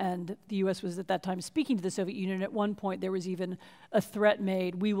 1980s, and the U.S. was at that time speaking to the Soviet Union. At one point, there was even a threat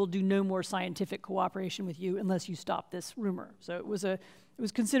made: "We will do no more scientific cooperation with you unless you stop this rumor." So it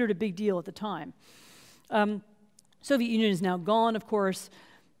was considered a big deal at the time. Soviet Union is now gone, of course,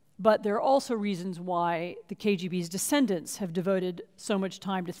 but there are also reasons why the KGB's descendants have devoted so much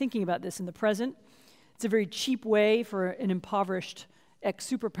time to thinking about this in the present. It's a very cheap way for an impoverished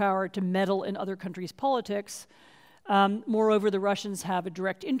ex-superpower to meddle in other countries' politics. Moreover, the Russians have a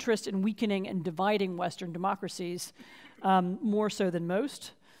direct interest in weakening and dividing Western democracies, more so than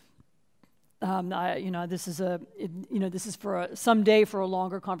most. This is for someday for a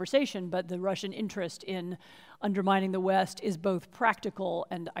longer conversation, but the Russian interest in undermining the West is both practical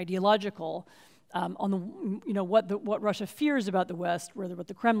and ideological. What Russia fears about the West, or what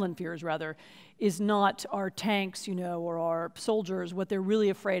the Kremlin fears rather, is not our tanks, or our soldiers. What they're really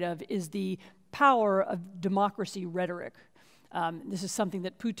afraid of is the power of democracy rhetoric. This is something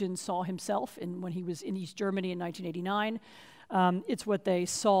that Putin saw himself when he was in East Germany in 1989. It's what they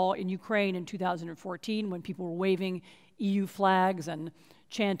saw in Ukraine in 2014 when people were waving EU flags and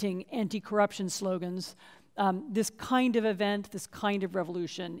chanting anti-corruption slogans. This kind of event, this kind of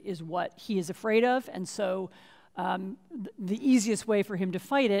revolution is what he is afraid of, and so the easiest way for him to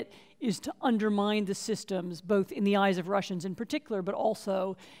fight it is to undermine the systems, both in the eyes of Russians in particular, but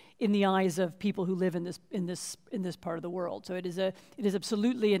also in the eyes of people who live in this part of the world. So it is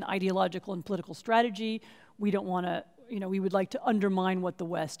absolutely an ideological and political strategy. We don't want to, we would like to undermine what the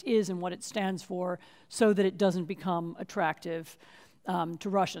West is and what it stands for, so that it doesn't become attractive to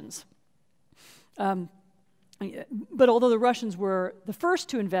Russians. But although the Russians were the first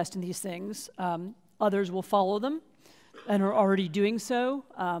to invest in these things, others will follow them and are already doing so.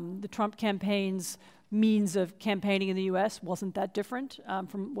 The Trump campaign's means of campaigning in the US wasn't that different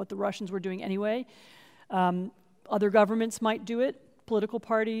from what the Russians were doing anyway. Other governments might do it. political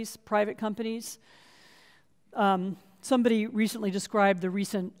parties, private companies. Somebody recently described the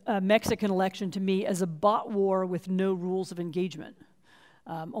recent Mexican election to me as a bot war with no rules of engagement.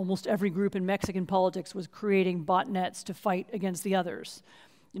 Almost every group in Mexican politics was creating botnets to fight against the others.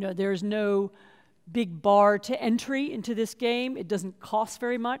 You know, there's no big bar to entry into this game. It doesn't cost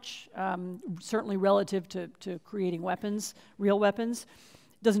very much, certainly relative to creating weapons, real weapons.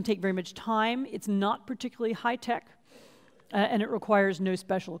 It doesn't take very much time. It's not particularly high-tech, and it requires no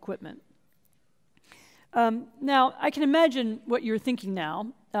special equipment. Now, I can imagine what you're thinking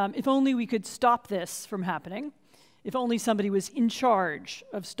now. If only we could stop this from happening, if only somebody was in charge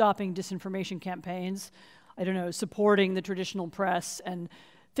of stopping disinformation campaigns, I don't know, supporting the traditional press and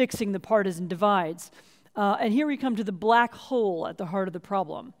fixing the partisan divides. And here we come to the black hole at the heart of the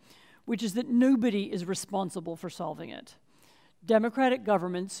problem, which is that nobody is responsible for solving it. Democratic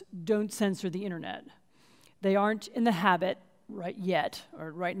governments don't censor the internet. They aren't in the habit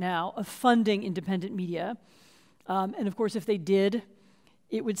right now, of funding independent media. And of course, if they did,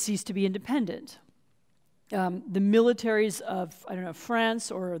 it would cease to be independent. The militaries of, I don't know,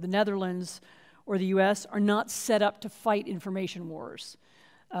 France or the Netherlands or the US are not set up to fight information wars.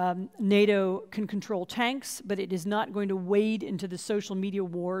 NATO can control tanks, but it is not going to wade into the social media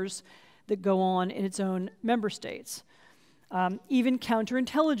wars that go on in its own member states. Even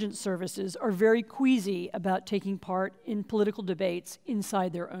counterintelligence services are very queasy about taking part in political debates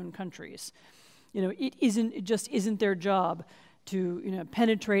inside their own countries. You know, it just isn't their job to, you know,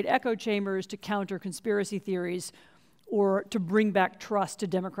 penetrate echo chambers, to counter conspiracy theories, or to bring back trust to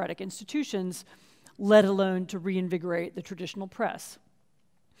democratic institutions, let alone to reinvigorate the traditional press.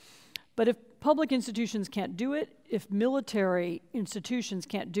 But if public institutions can't do it, if military institutions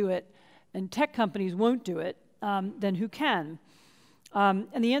can't do it, and tech companies won't do it, then who can?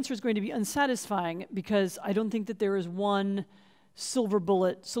 And the answer is going to be unsatisfying, because I don't think that there is one silver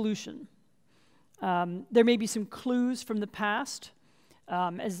bullet solution. There may be some clues from the past.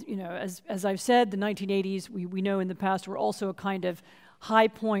 As you know, as I've said, the 1980s, we know in the past, were also a kind of high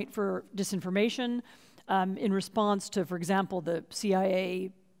point for disinformation in response to, for example, the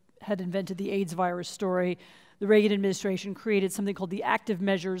CIA had invented the AIDS virus story. The Reagan administration created something called the Active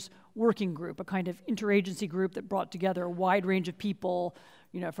Measures Working Group, a kind of interagency group that brought together a wide range of people,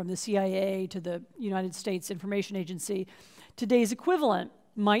 you know, from the CIA to the United States Information Agency. Today's equivalent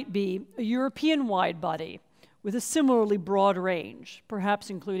might be a European-wide body with a similarly broad range,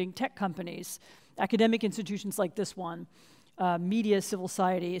 perhaps including tech companies, academic institutions like this one, media, civil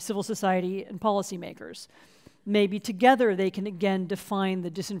society, and policymakers. Maybe together they can again define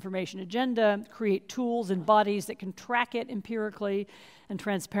the disinformation agenda, create tools and bodies that can track it empirically and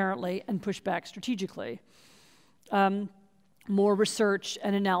transparently and push back strategically. More research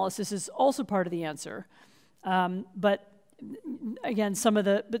and analysis is also part of the answer. But again, some of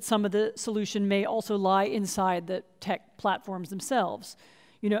the solution may also lie inside the tech platforms themselves.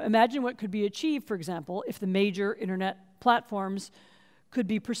 You know, imagine what could be achieved, for example, if the major internet platforms could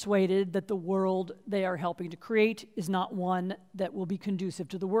be persuaded that the world they are helping to create is not one that will be conducive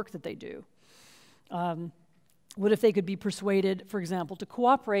to the work that they do. What if they could be persuaded, for example, to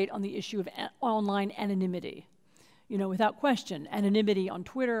cooperate on the issue of online anonymity? You know, without question, anonymity on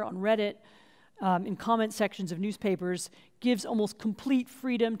Twitter, on Reddit, in comment sections of newspapers gives almost complete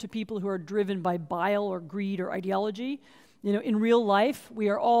freedom to people who are driven by bile or greed or ideology. You know, in real life, we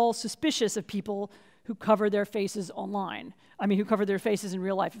are all suspicious of people who cover their faces online. I mean, who cover their faces in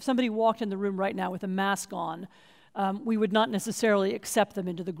real life. If somebody walked in the room right now with a mask on, we would not necessarily accept them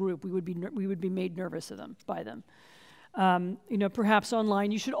into the group. We would be made nervous by them. You know, perhaps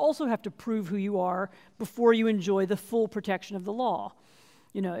online, you should also have to prove who you are before you enjoy the full protection of the law.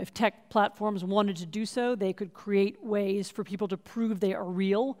 You know, if tech platforms wanted to do so, they could create ways for people to prove they are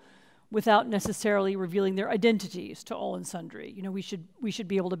real without necessarily revealing their identities to all and sundry. You know, we should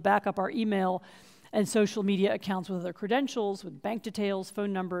be able to back up our email and social media accounts with other credentials, with bank details,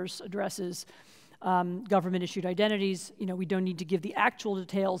 phone numbers, addresses, government-issued identities. You know, we don't need to give the actual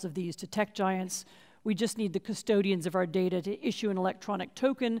details of these to tech giants. We just need the custodians of our data to issue an electronic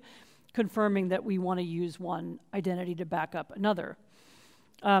token confirming that we want to use one identity to back up another.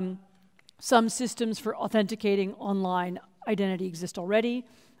 Some systems for authenticating online identity exist already.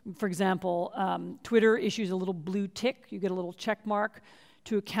 For example, Twitter issues a little blue tick. You get a little check mark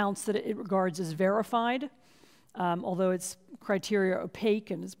to accounts that it regards as verified, although its criteria are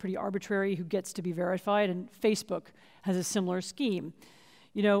opaque and it's pretty arbitrary who gets to be verified, and Facebook has a similar scheme.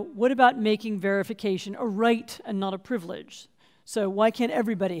 You know, what about making verification a right and not a privilege? So why can't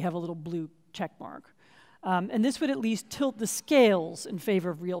everybody have a little blue check mark? And this would at least tilt the scales in favor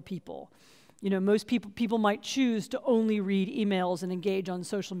of real people. You know, most people might choose to only read emails and engage on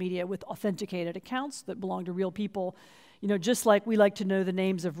social media with authenticated accounts that belong to real people. You know, just like we like to know the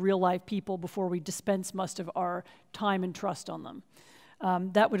names of real-life people before we dispense most of our time and trust on them.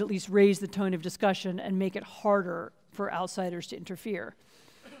 That would at least raise the tone of discussion and make it harder for outsiders to interfere.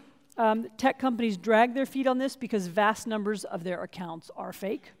 Tech companies drag their feet on this because vast numbers of their accounts are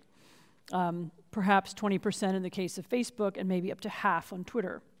fake, perhaps 20% in the case of Facebook and maybe up to half on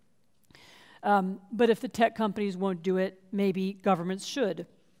Twitter. But if the tech companies won't do it, maybe governments should.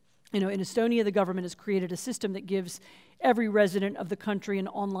 You know, in Estonia, the government has created a system that gives every resident of the country an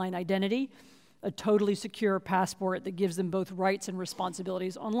online identity, a totally secure passport that gives them both rights and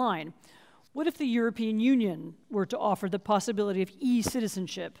responsibilities online. What if the European Union were to offer the possibility of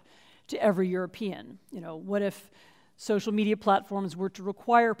e-citizenship to every European? You know, what if social media platforms were to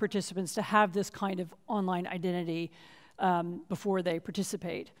require participants to have this kind of online identity before they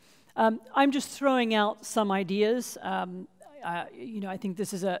participate? I'm just throwing out some ideas. You know, I think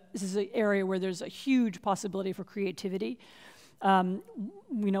this is an area where there's a huge possibility for creativity. You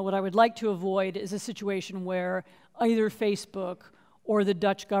know, what I would like to avoid is a situation where either Facebook or the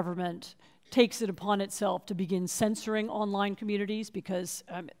Dutch government takes it upon itself to begin censoring online communities, because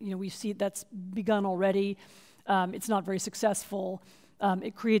you know, we see that's begun already. It's not very successful.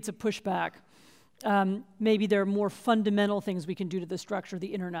 It creates a pushback. Maybe there are more fundamental things we can do to the structure of the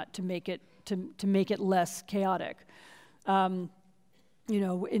internet to make it less chaotic. You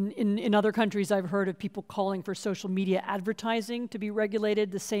know, in other countries, I've heard of people calling for social media advertising to be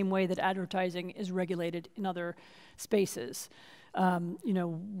regulated the same way that advertising is regulated in other spaces. You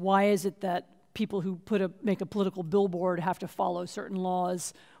know, why is it that people who make a political billboard have to follow certain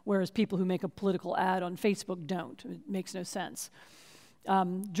laws, whereas people who make a political ad on Facebook don't? It makes no sense.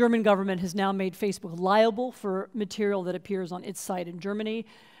 German government has now made Facebook liable for material that appears on its site in Germany,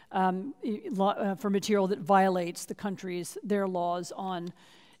 for material that violates their laws on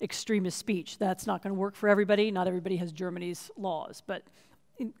extremist speech. That's not going to work for everybody. Not everybody has Germany's laws, but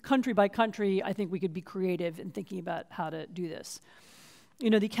country by country, I think we could be creative in thinking about how to do this. You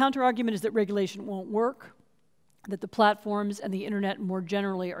know, the counter-argument is that regulation won't work, that the platforms and the internet more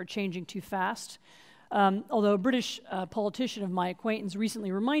generally are changing too fast. Although a British politician of my acquaintance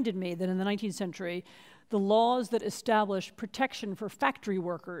recently reminded me that in the 19th century, the laws that established protection for factory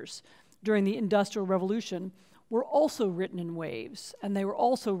workers during the Industrial Revolution were also written in waves, and they were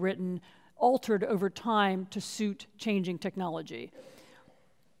also altered over time to suit changing technology.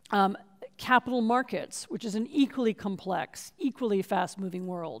 Capital markets, which is an equally complex, equally fast-moving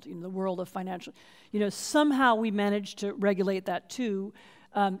world, you know, the world of financial, you know, somehow we managed to regulate that too,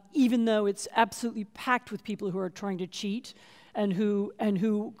 even though it's absolutely packed with people who are trying to cheat and who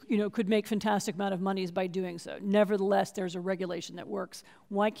you know, could make fantastic amount of monies by doing so. Nevertheless, there's a regulation that works.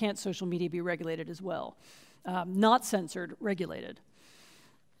 Why can't social media be regulated as well? Not censored, regulated.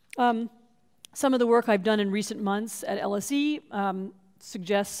 Some of the work I've done in recent months at LSE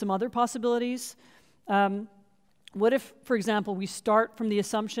suggests some other possibilities. What if, for example, we start from the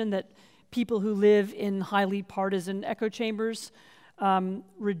assumption that people who live in highly partisan echo chambers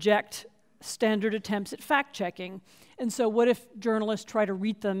reject standard attempts at fact-checking? And so what if journalists try to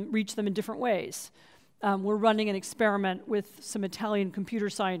reach them in different ways? We're running an experiment with some Italian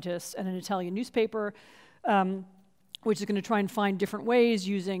computer scientists and an Italian newspaper, which is going to try and find different ways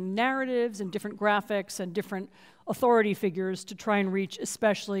using narratives and different graphics and different authority figures to try and reach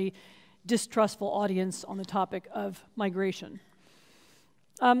especially distrustful audience on the topic of migration.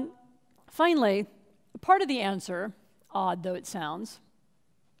 Finally, part of the answer, odd though it sounds,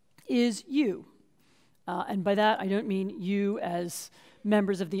 is you. And by that, I don't mean you as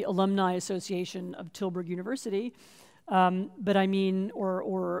members of the Alumni Association of Tilburg University, but I mean,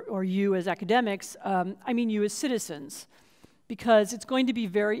 or you as academics, I mean you as citizens, because it's going to be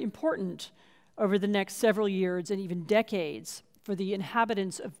very important over the next several years and even decades for the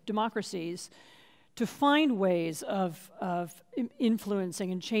inhabitants of democracies to find ways of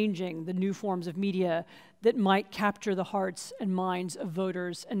influencing and changing the new forms of media that might capture the hearts and minds of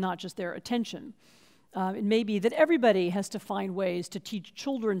voters and not just their attention. It may be that everybody has to find ways to teach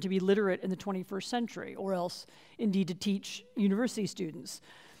children to be literate in the 21st century, or else indeed to teach university students,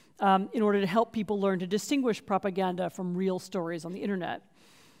 in order to help people learn to distinguish propaganda from real stories on the internet.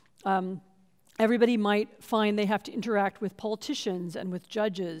 Everybody might find they have to interact with politicians and with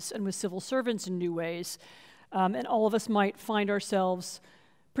judges and with civil servants in new ways, and all of us might find ourselves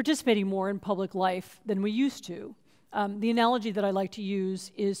participating more in public life than we used to. The analogy that I like to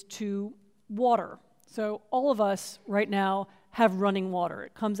use is to water. So all of us right now have running water.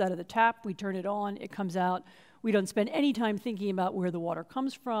 It comes out of the tap, we turn it on, it comes out. We don't spend any time thinking about where the water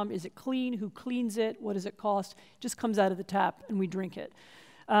comes from. Is it clean? Who cleans it? What does it cost? It just comes out of the tap and we drink it.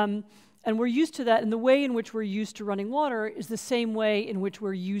 And we're used to that, and the way in which we're used to running water is the same way in which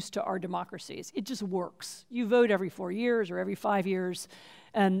we're used to our democracies. It just works. You vote every 4 years or every 5 years,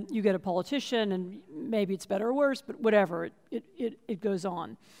 and you get a politician, and maybe it's better or worse, but whatever, it goes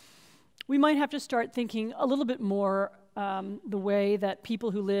on. We might have to start thinking a little bit more the way that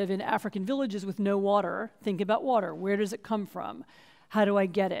people who live in African villages with no water think about water. Where does it come from? How do I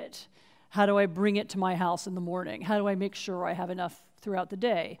get it? How do I bring it to my house in the morning? How do I make sure I have enough throughout the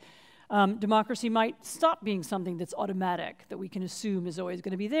day? Democracy might stop being something that's automatic, that we can assume is always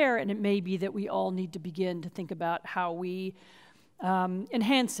going to be there, and it may be that we all need to begin to think about how we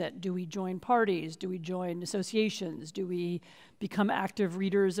enhance it. Do we join parties? Do we join associations? Do we become active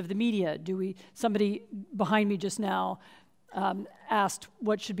readers of the media? Somebody behind me just now asked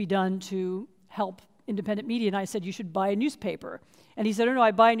what should be done to help independent media, and I said, you should buy a newspaper. And he said, oh, no,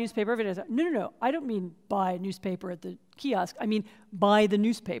 I buy a newspaper every day. I said, no, I don't mean buy a newspaper at the kiosk. I mean buy the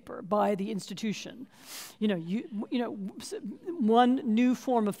newspaper, buy the institution. One new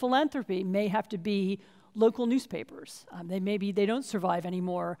form of philanthropy may have to be local newspapers. They don't survive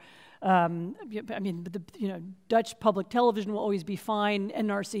anymore. Dutch public television will always be fine.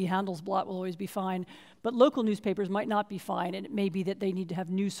 NRC Handelsblad will always be fine. But local newspapers might not be fine, and it may be that they need to have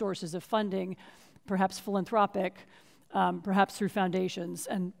new sources of funding, perhaps philanthropic, perhaps through foundations,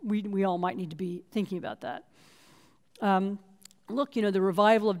 and we all might need to be thinking about that. Look, the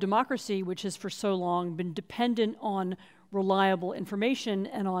revival of democracy, which has for so long been dependent on reliable information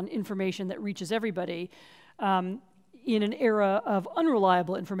and on information that reaches everybody, in an era of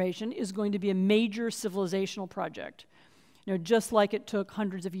unreliable information, is going to be a major civilizational project. Just like it took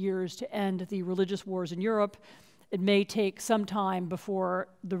hundreds of years to end the religious wars in Europe, it may take some time before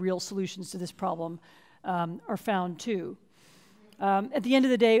the real solutions to this problem are found too. At the end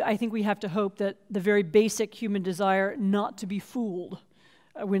of the day, I think we have to hope that the very basic human desire not to be fooled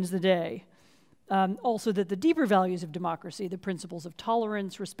wins the day. Also that the deeper values of democracy, the principles of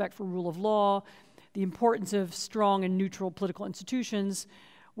tolerance, respect for rule of law, the importance of strong and neutral political institutions,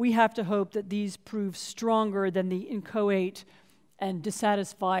 we have to hope that these prove stronger than the inchoate and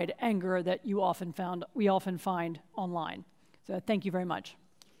dissatisfied anger that we often find online. So thank you very much.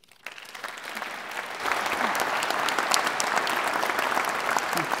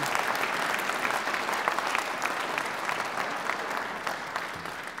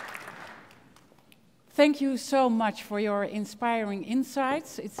 Thank you so much for your inspiring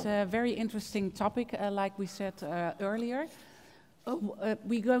insights. It's a very interesting topic, like we said earlier.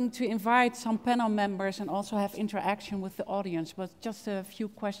 We're going to invite some panel members and also have interaction with the audience, but just a few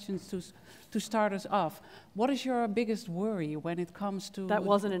questions to start us off. What is your biggest worry when it comes to... That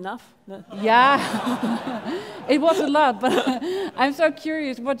wasn't enough? Yeah, it was a lot, but I'm so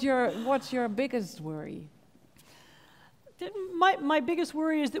curious, what's your biggest worry? My biggest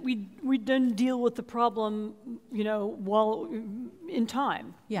worry is that we don't deal with the problem, while in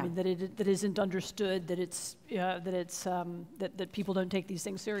time. Yeah. I mean, that isn't understood. That people don't take these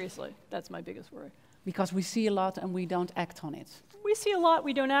things seriously. That's my biggest worry. Because we see a lot and we don't act on it. We see a lot,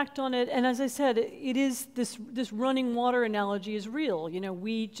 we don't act on it, and as I said, it is this running water analogy is real.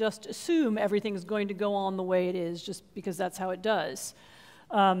 We just assume everything's going to go on the way it is just because that's how it does.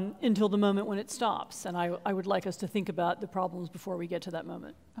 Until the moment when it stops. And I would like us to think about the problems before we get to that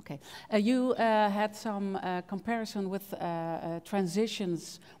moment. Okay. You had some comparison with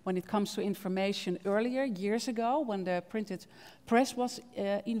transitions when it comes to information earlier, years ago, when the printed press was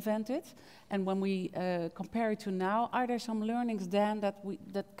invented. And when we compare it to now, are there some learnings then that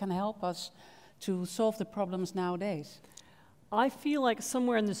can help us to solve the problems nowadays? I feel like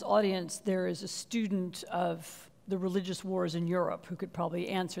somewhere in this audience there is a student of the religious wars in Europe who could probably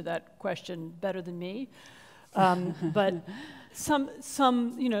answer that question better than me. But some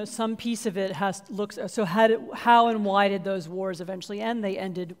piece of it looks. So how and why did those wars eventually end? They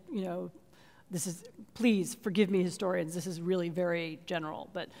ended. Please forgive me, historians. This is really very general,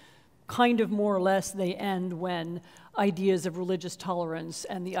 but kind of more or less they end when ideas of religious tolerance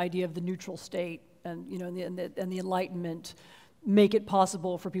and the idea of the neutral state and the Enlightenment make it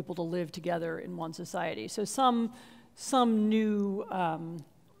possible for people to live together in one society. So some new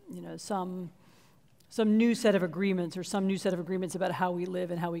set of agreements or some new set of agreements about how we live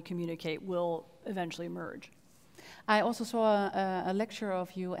and how we communicate will eventually emerge. I also saw a lecture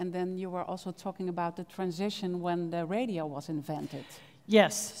of you, and then you were also talking about the transition when the radio was invented.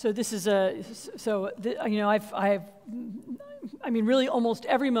 Yes. So this is really almost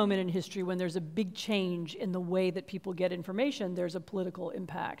every moment in history when there's a big change in the way that people get information, there's a political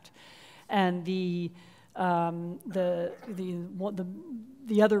impact. And The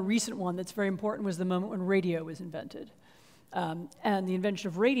other recent one that's very important was the moment when radio was invented. And the invention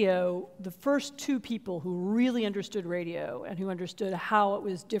of radio, the first two people who really understood radio and who understood how it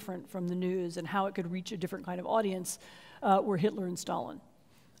was different from the news and how it could reach a different kind of audience were Hitler and Stalin.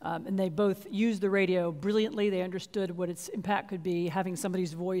 And they both used the radio brilliantly. They understood what its impact could be. Having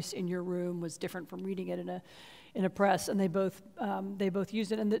somebody's voice in your room was different from reading it in a press, and they both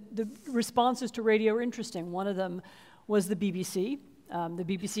used it. And the responses to radio were interesting. One of them was the BBC. The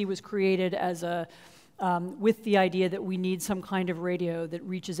BBC was created as with the idea that we need some kind of radio that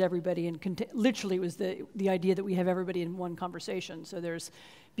reaches everybody, and literally it was the idea that we have everybody in one conversation. So there's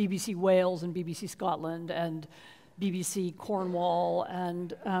BBC Wales and BBC Scotland and BBC Cornwall,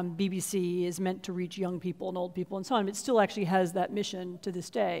 and BBC is meant to reach young people and old people and so on. It still actually has that mission to this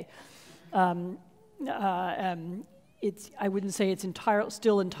day. I wouldn't say it's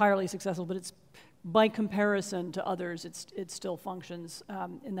still entirely successful, but it's, by comparison to others, it still functions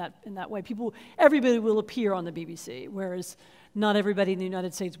in that way. Everybody will appear on the BBC, whereas not everybody in the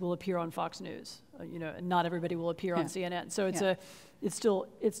United States will appear on Fox News, and not everybody will appear on CNN. So it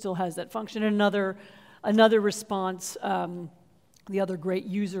still has that function. And another response, the other great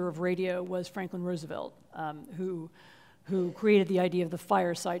user of radio was Franklin Roosevelt, who created the idea of the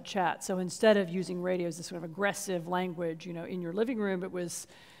fireside chat. So instead of using radio as this sort of aggressive language, in your living room, it was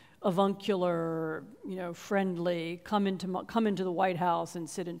avuncular, friendly. Come into the White House and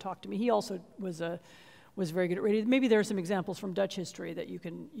sit and talk to me. He also was very good at radio. Maybe there are some examples from Dutch history that you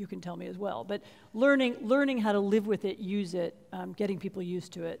can tell me as well. But learning how to live with it, use it, getting people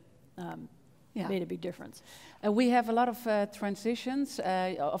used to it, made a big difference. We have a lot of transitions.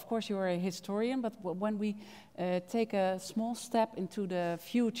 Of course, you are a historian, but when we take a small step into the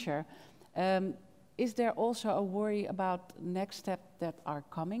future, is there also a worry about next steps that are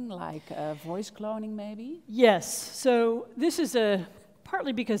coming, like voice cloning maybe? Yes. So this is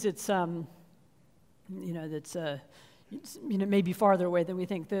partly because it's maybe farther away than we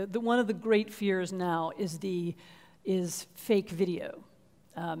think. One of the great fears now is fake video,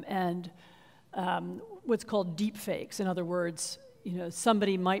 and what's called deep fakes. In other words,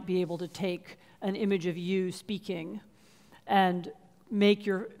 somebody might be able to take an image of you speaking and make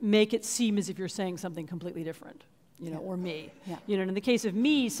it seem as if you're saying something completely different, or me. Yeah. In the case of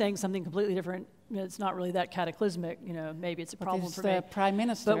me saying something completely different, it's not really that cataclysmic. Maybe it's a problem for me. The Prime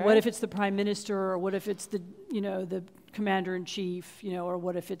Minister. But what if it's the Prime Minister, or what if it's the Commander-in-Chief, or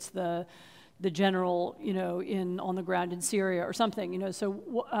what if it's the general, on the ground in Syria or something, So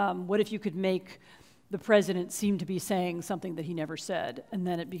what if you could make the president seem to be saying something that he never said, and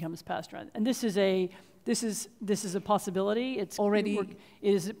then it becomes passed around? And this is a possibility. It's already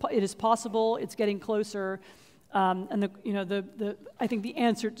it is possible. It's getting closer, and I think the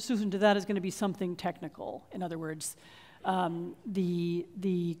answer, Susan, to that is going to be something technical. In other words, the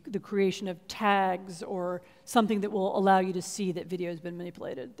creation of tags or something that will allow you to see that video has been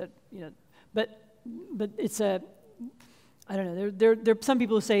manipulated. But it's I don't know. There are some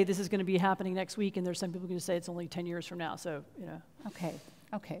people who say this is going to be happening next week, and there's some people who say it's only 10 years from now. So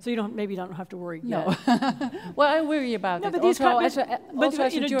Okay. So you maybe don't have to worry. No. Yet. Well, I worry about it. But Also,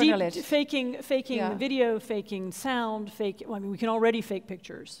 as a journalist, faking video, faking sound, we can already fake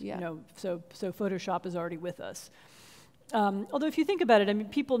pictures. Yeah. So Photoshop is already with us. Although if you think about it,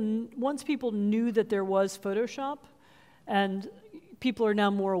 once people knew that there was Photoshop, and people are now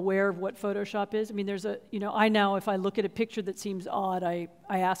more aware of what Photoshop is. There's I now, if I look at a picture that seems odd, I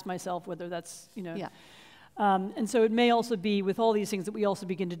ask myself whether that's, Yeah. And so it may also be with all these things that we also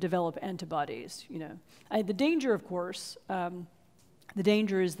begin to develop antibodies, The danger, of course,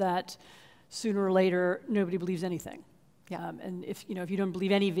 is that sooner or later, nobody believes anything. Yeah. And if you don't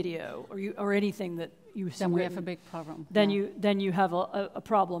believe any video or anything that you see, then we have a big problem. Then you have a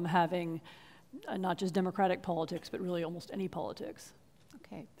problem having not just democratic politics, but really almost any politics.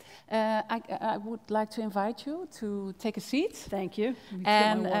 Okay. I would like to invite you to take a seat. Thank you.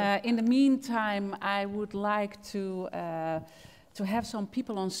 And in the meantime, I would like to have some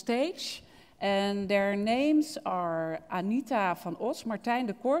people on stage. And their names are Anita van Os, Martijn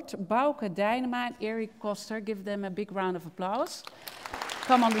de Kort, Bouke Dijnema, and Erik Koster. Give them a big round of applause.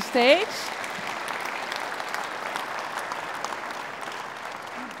 Come on the stage.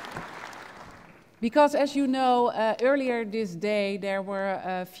 Because, as you know, earlier this day there were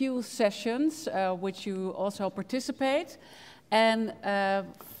a few sessions which you also participate. And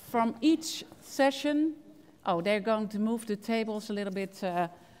from each session, they're going to move the tables a little bit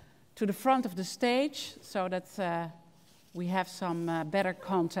to the front of the stage so that we have some better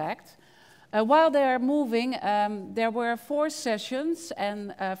contact. While they are moving, there were 4 sessions,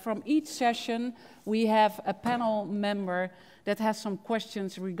 and from each session we have a panel member that has some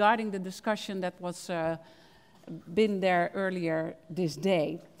questions regarding the discussion that was been there earlier this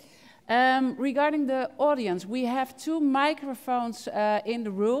day. Regarding the audience, we have 2 microphones in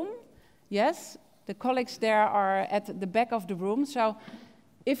the room. Yes, the colleagues there are at the back of the room. So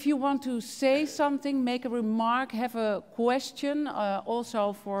if you want to say something, make a remark, have a question,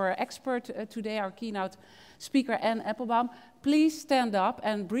 also for our expert today, our keynote speaker, Anne Applebaum, please stand up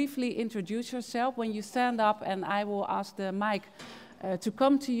and briefly introduce yourself. When you stand up and I will ask the mic to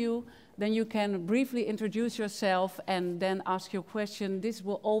come to you, then you can briefly introduce yourself and then ask your question. This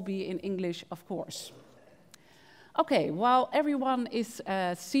will all be in English, of course. Okay, while everyone is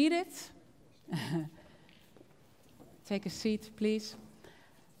seated, take a seat, please.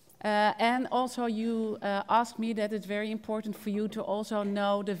 And also you asked me that it's very important for you to also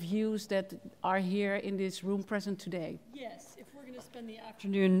know the views that are here in this room present today. Yes, if we're going to spend the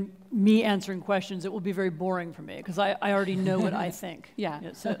afternoon me answering questions, it will be very boring for me, because I already know what I think. Yeah.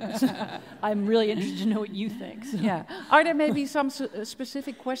 So I'm really interested to know what you think. So. Yeah. Are there maybe some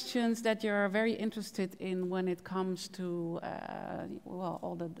specific questions that you're very interested in when it comes to, well,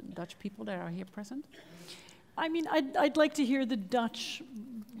 all the Dutch people that are here present? I mean, I'd like to hear the Dutch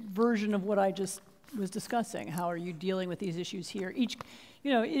version of what I just was discussing. How are you dealing with these issues here? Each,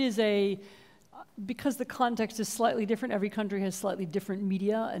 you know, it is because the context is slightly different, every country has slightly different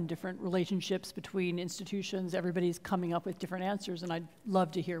media and different relationships between institutions. Everybody's coming up with different answers, and I'd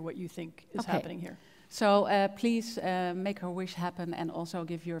love to hear what you think is happening here. So please make her wish happen and also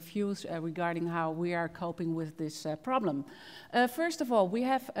give your views regarding how we are coping with this problem. First of all, we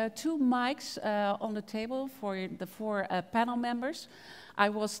have 2 mics on the table for the 4 panel members. I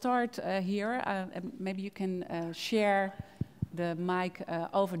will start here. Maybe you can share the mic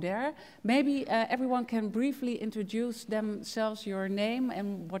over there. Maybe everyone can briefly introduce themselves, your name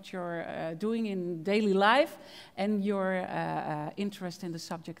and what you're doing in daily life and your interest in the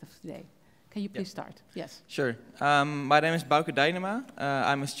subject of today. Can you please start? Yes. Sure. My name is Bouke Dynema.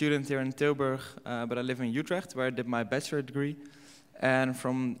 I'm a student here in Tilburg, but I live in Utrecht, where I did my bachelor degree. And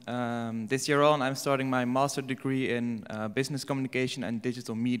from this year on, I'm starting my master degree in business communication and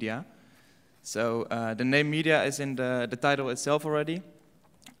digital media. So the name media is in the title itself already.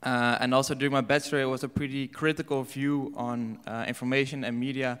 And also during my bachelor, it was a pretty critical view on information and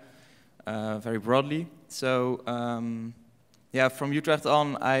media very broadly. So yeah, from Utrecht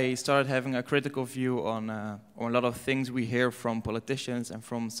on, I started having a critical view on a lot of things we hear from politicians and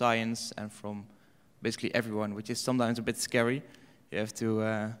from science and from basically everyone, which is sometimes a bit scary. You have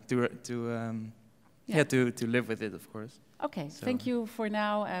to live with it, of course. Okay, so. Thank you for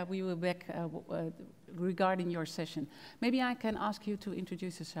now. We will be back regarding your session. Maybe I can ask you to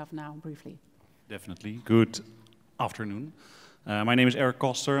introduce yourself now briefly. Definitely. Good afternoon. My name is Eric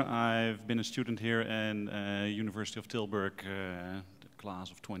Koster. I've been a student here in University of Tilburg, the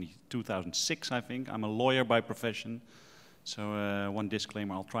class of 2006, I think. I'm a lawyer by profession. So one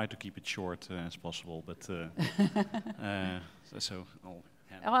disclaimer, I'll try to keep it short as possible, but so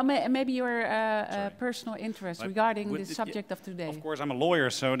I'll maybe your personal interest regarding the subject of today. Of course, I'm a lawyer,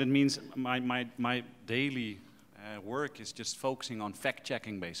 so that means my daily work is just focusing on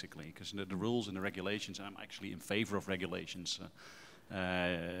fact-checking, basically, because the rules and the regulations, I'm actually in favor of regulations,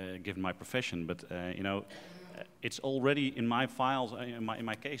 given my profession. But you know, it's already in my files, in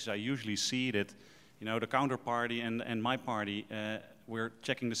my cases, I usually see that, you know, the counterparty and my party, we're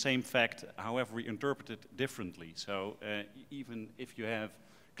checking the same fact, however we interpret it differently. So even if you have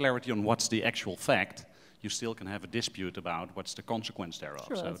clarity on what's the actual fact, you still can have a dispute about what's the consequence thereof.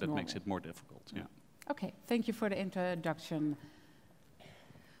 Sure, so that normal. makes it more difficult. Yeah. Okay, thank you for the introduction.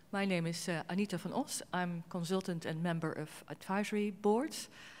 My name is Anita van Os. I'm consultant and member of advisory boards.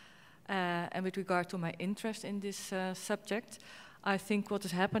 And with regard to my interest in this subject, I think what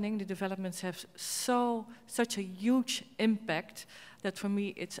is happening, the developments have such a huge impact that for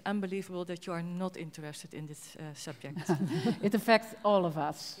me it's unbelievable that you are not interested in this subject. It affects all of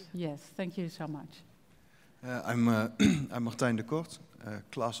us. Yes, thank you so much. I'm Martijn de Kort,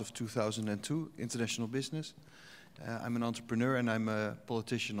 class of 2002, international business. I'm an entrepreneur and I'm a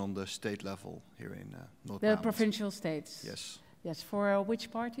politician on the state level here in North The provincial states? Yes. Yes, for which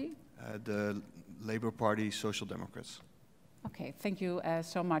party? The Labour Party, Social Democrats. Okay, thank you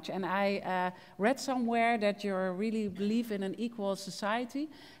so much. And I read somewhere that you really believe in an equal society.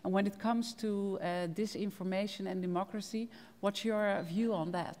 And when it comes to disinformation and democracy, what's your view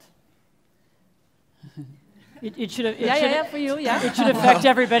on that? It should have. Yeah, for you, yeah. It should affect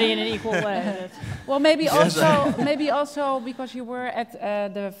everybody in an equal way. Well, maybe also because you were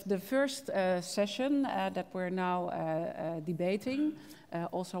at the first session that we're now debating,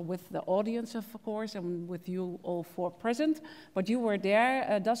 also with the audience, of course, and with you all four present. But you were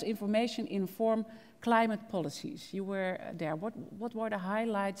there. Does information inform climate policies? You were there. What were the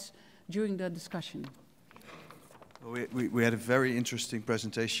highlights during the discussion? We had a very interesting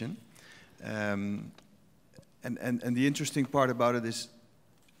presentation. And the interesting part about it is,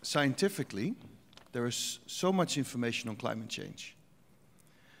 scientifically, there is so much information on climate change.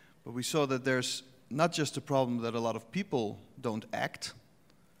 But we saw that there's not just a problem that a lot of people don't act,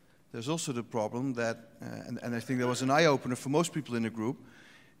 there's also the problem that, and I think that was an eye-opener for most people in the group,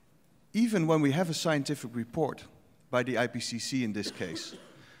 even when we have a scientific report, by the IPCC in this case,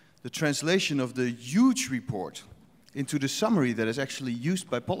 the translation of the huge report into the summary that is actually used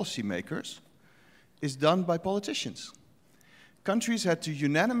by policymakers is done by politicians. Countries had to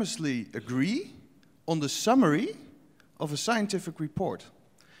unanimously agree on the summary of a scientific report.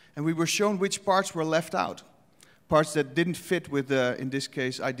 And we were shown which parts were left out. Parts that didn't fit with the, in this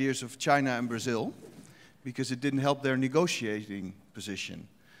case, ideas of China and Brazil, because it didn't help their negotiating position.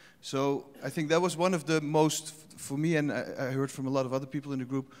 So I think that was one of the most, for me, and I heard from a lot of other people in the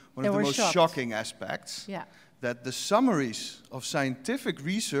group, one of the most shocking aspects. Yeah. That the summaries of scientific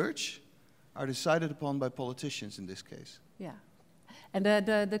research are decided upon by politicians in this case. Yeah. And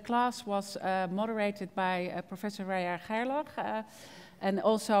the class was moderated by Professor Raya Gerlach, and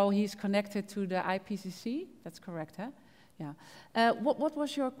also he's connected to the IPCC. That's correct, huh? Yeah. What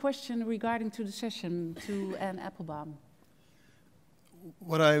was your question regarding to the session to Anne Applebaum?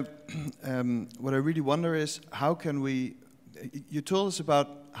 What I really wonder is, how can we, you told us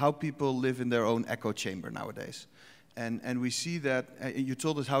about how people live in their own echo chamber nowadays. And we see that, you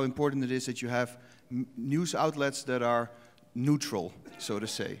told us how important it is that you have news outlets that are neutral, so to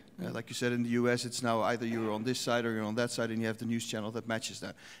say. Like you said, in the US, it's now either you're on this side or you're on that side, and you have the news channel that matches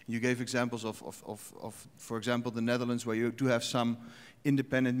that. You gave examples of for example, the Netherlands, where you do have some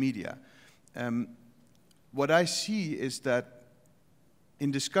independent media. What I see is that in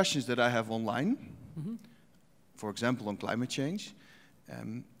discussions that I have online, for example, on climate change,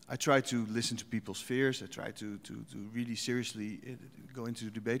 I try to listen to people's fears. I try to really seriously go into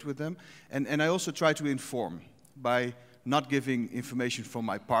debate with them. And I also try to inform by not giving information from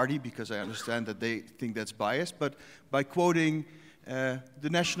my party, because I understand that they think that's biased, but by quoting the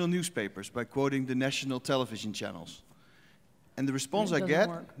national newspapers, by quoting the national television channels. And the response I get,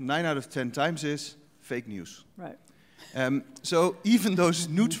 9 out of 10 times, is fake news. Right. So even those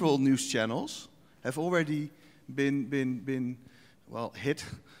neutral news channels have already been well, hit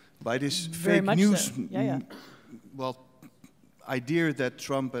by this fake news well, idea that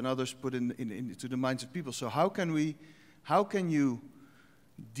Trump and others put into the minds of people. So how can you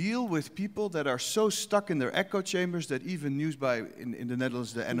deal with people that are so stuck in their echo chambers that even news in the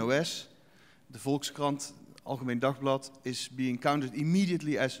Netherlands, the NOS, the Volkskrant, Algemeen Dagblad, is being counted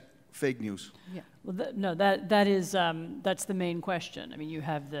immediately as fake news? Yeah. Well, that's the main question. I mean, you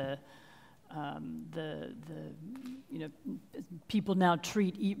have people now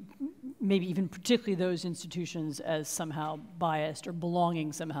treat maybe even particularly those institutions as somehow biased or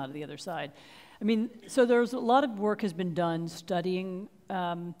belonging somehow to the other side. I mean, so there's a lot of work has been done studying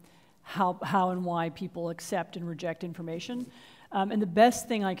how and why people accept and reject information. And the best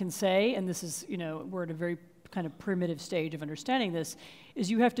thing I can say, and this is, we're at a very kind of primitive stage of understanding this,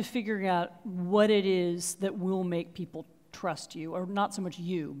 is you have to figure out what it is that will make people trust you, or not so much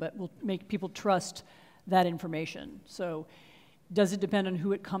you, but will make people trust that information. So does it depend on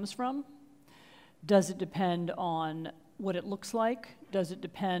who it comes from? Does it depend on what it looks like? Does it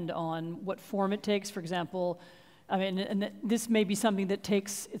depend on what form it takes? For example, I mean, and this may be something that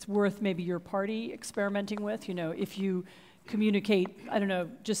it's worth maybe your party experimenting with. If you communicate, I don't know,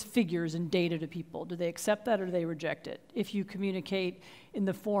 just figures and data to people, do they accept that or do they reject it? If you communicate in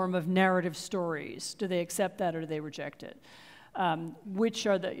the form of narrative stories, do they accept that or do they reject it? Which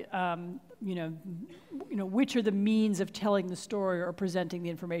are the, which are the means of telling the story or presenting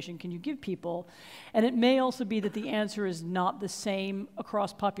the information can you give people? And it may also be that the answer is not the same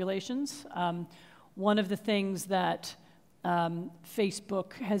across populations. One of the things that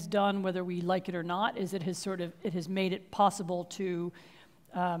Facebook has done, whether we like it or not, is it has made it possible to,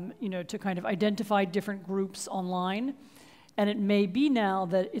 to kind of identify different groups online. And it may be now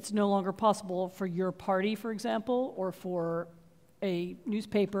that it's no longer possible for your party, for example, or for a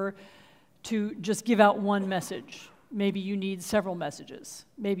newspaper to just give out one message. Maybe you need several messages.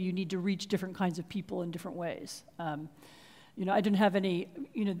 Maybe you need to reach different kinds of people in different ways. You know, I didn't have any,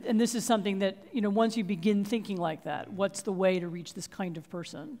 you know, and this is something that, you know, once you begin thinking like that, what's the way to reach this kind of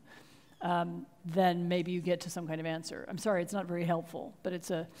person? Then maybe you get to some kind of answer. I'm sorry, it's not very helpful, but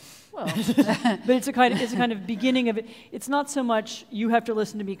it's a, well, but it's a kind of beginning of it. It's not so much you have to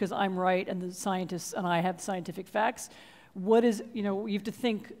listen to me because I'm right and the scientists and I have scientific facts. What is, you know, you have to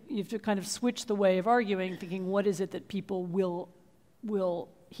think, you have to kind of switch the way of arguing, thinking what is it that people will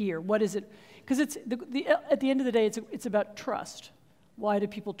hear? What is it? Because it's at the end of the day, it's about trust. Why do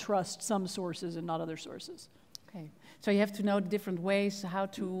people trust some sources and not other sources? Okay, so you have to know different ways how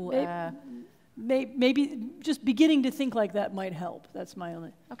to... Maybe just beginning to think like that might help. That's my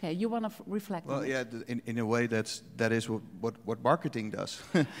only... Okay, you want to reflect on Well, it? yeah, in a way that is what marketing does.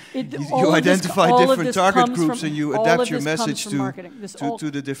 All you of this- identify all of different this target comes groups from- and you all adapt of your this comes message from marketing. This all-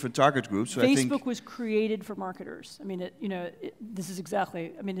 to the different target groups. So I Facebook think, was created for marketers. I mean, this is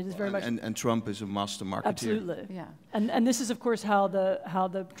exactly, I mean, it is very much... and Trump is a master marketeer. Absolutely. Yeah. And this is, of course, how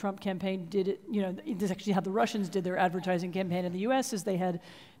the Trump campaign did it. You know, this is actually how the Russians did their advertising campaign in the U.S. is they had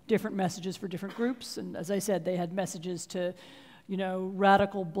different messages for different groups. And as I said, they had messages to, you know,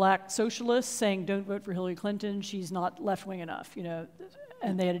 radical black socialists saying, don't vote for Hillary Clinton, she's not left-wing enough, you know.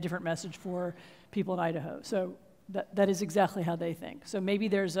 And they had a different message for people in Idaho. So that is exactly how they think. So maybe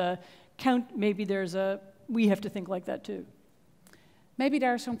there's a we have to think like that too. Maybe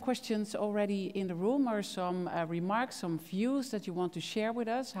there are some questions already in the room or some remarks, some views that you want to share with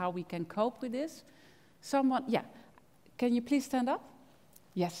us, how we can cope with this. Someone, yeah. Can you please stand up?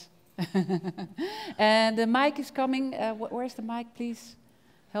 Yes. And the mic is coming. Where's the mic, please?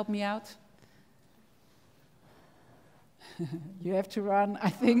 Help me out. You have to run, I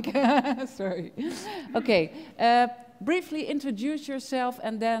think. Sorry. Okay. Briefly introduce yourself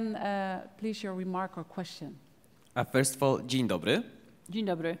and then please your remark or question. First of all, dzień dobry. Dzień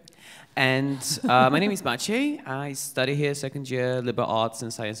dobry. And my name is Maciej. I study here second year liberal arts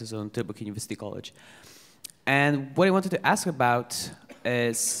and sciences on Tilburg University College. And what I wanted to ask about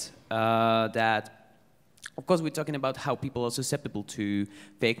is that, of course, we're talking about how people are susceptible to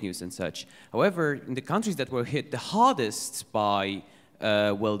fake news and such. However, in the countries that were hit the hardest by,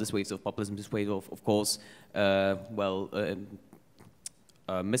 well, this wave of populism, this wave of course,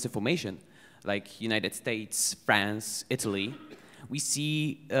 misinformation, like United States, France, Italy, we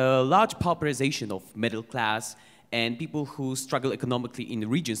see a large pauperization of middle class and people who struggle economically in the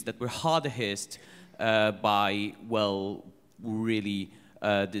regions that were harder hit by, well, really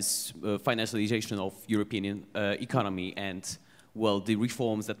this financialization of European economy and, well, the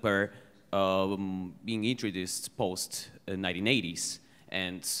reforms that were being introduced post-1980s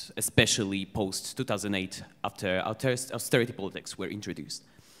and especially post-2008 after austerity politics were introduced.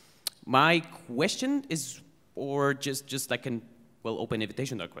 My question is, or just like an, well, open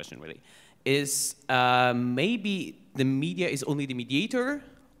invitation to a question really, is maybe the media is only the mediator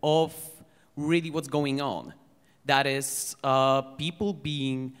of really what's going on. That is, people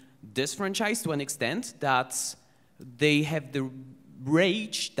being disfranchised to an extent that they have the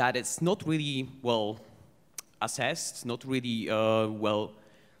rage that it's not really well assessed, not really well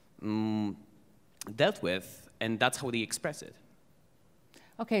dealt with, and that's how they express it.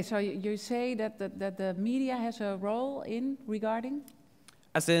 Okay, so you say that the media has a role in regarding?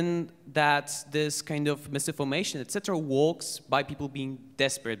 As in that this kind of misinformation, etc., works by people being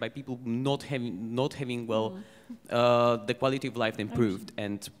desperate, by people not having well, the quality of life improved,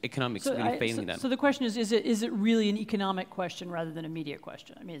 and economics really failing them. So the question is it really an economic question rather than a media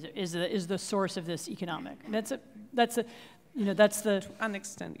question? I mean, is the source of this economic? And that's the to an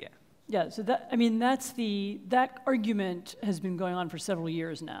extent, yeah. Yeah, so that argument has been going on for several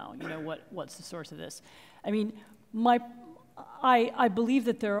years now. You know, what's the source of this? I mean, I believe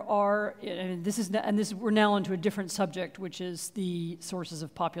that there are, and we're now onto a different subject, which is the sources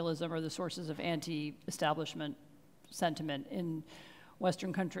of populism or the sources of anti-establishment sentiment in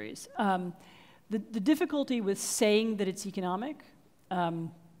Western countries. The difficulty with saying that it's economic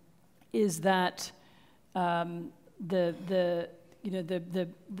is that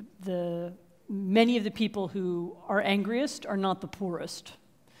many of the people who are angriest are not the poorest.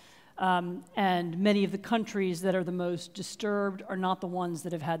 And many of the countries that are the most disturbed are not the ones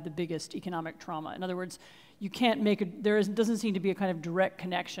that have had the biggest economic trauma. In other words, you can't make doesn't seem to be a kind of direct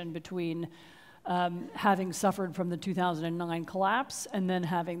connection between having suffered from the 2009 collapse and then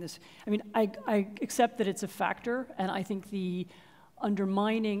having this. I mean, I accept that it's a factor, and I think the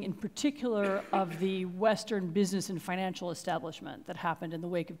undermining in particular of the Western business and financial establishment that happened in the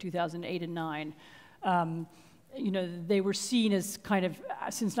wake of 2008 and 2009 they were seen as kind of,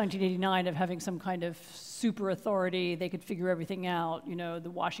 since 1989, of having some kind of super authority. They could figure everything out.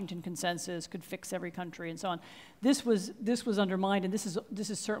 The Washington Consensus could fix every country and so on. This was undermined, and this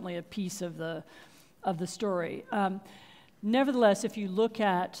is certainly a piece of the story. Nevertheless, if you look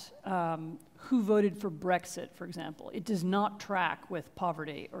at who voted for Brexit, for example, it does not track with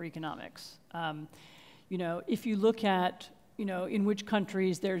poverty or economics. If you look at in which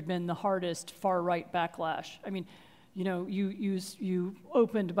countries there's been the hardest far-right backlash. I mean, you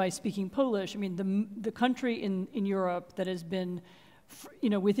opened by speaking Polish. I mean, the country in Europe that has been,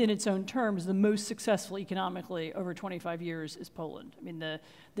 within its own terms, the most successful economically over 25 years is Poland. I mean,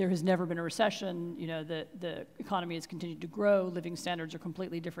 there has never been a recession. The economy has continued to grow. Living standards are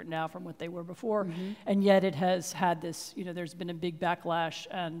completely different now from what they were before, and yet it has had this. There's been a big backlash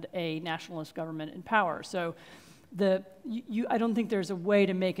and a nationalist government in power. So. I don't think there's a way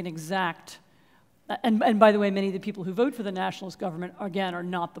to make an exact, and by the way, many of the people who vote for the nationalist government, again, are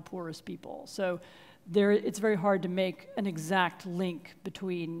not the poorest people. So it's very hard to make an exact link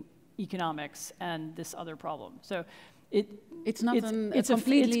between economics and this other problem. So it's a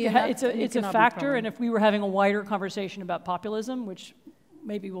factor, problem. And if we were having a wider conversation about populism, which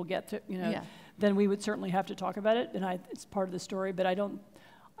maybe we'll get to, then we would certainly have to talk about it, and it's part of the story, but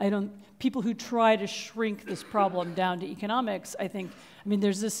people who try to shrink this problem down to economics,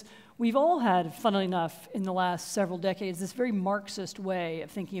 there's this, we've all had, funnily enough, in the last several decades, this very Marxist way of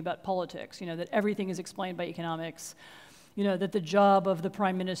thinking about politics, that everything is explained by economics, that the job of the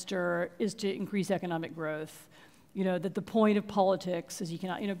prime minister is to increase economic growth, that the point of politics is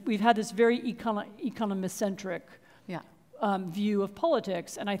we've had this very economicentric view of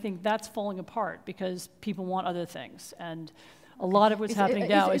politics, and I think that's falling apart because people want other things. And a lot of what's happening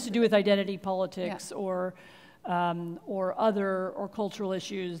now is to do with identity politics or cultural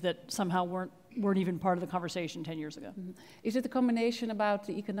issues that somehow weren't even part of the conversation 10 years ago. Mm-hmm. Is it a combination about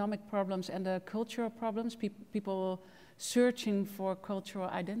the economic problems and the cultural problems? People searching for cultural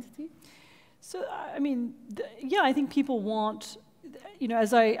identity? So I think people want,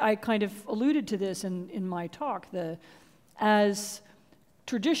 as I kind of alluded to this in my talk, as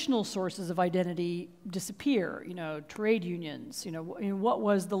traditional sources of identity disappear, trade unions, what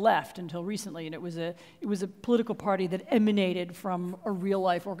was the left until recently, and it was a political party that emanated from a real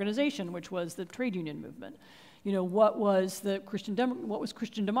life organization, which was the trade union movement. What was Christian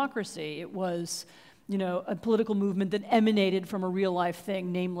democracy? It was, a political movement that emanated from a real life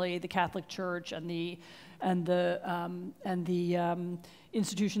thing, namely the Catholic Church and the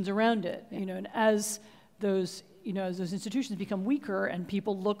institutions around it. And as those institutions become weaker and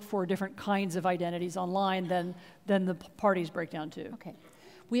people look for different kinds of identities online, then the parties break down too. Okay.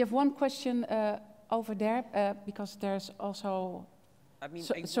 We have one question over there, because there's also...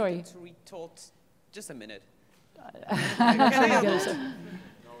 sorry. To retort, just a minute.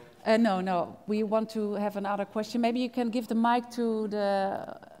 No. We want to have another question. Maybe you can give the mic to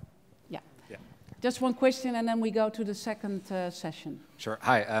the... Just one question, and then we go to the second session. Sure.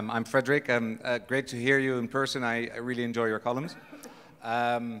 Hi, I'm Frederick. Great to hear you in person. I really enjoy your columns.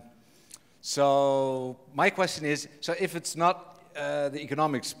 So my question is, so if it's not the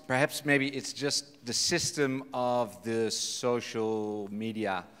economics, perhaps maybe it's just the system of the social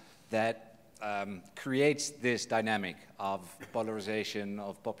media that creates this dynamic of polarization,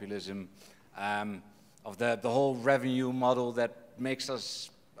 of populism, of the whole revenue model that makes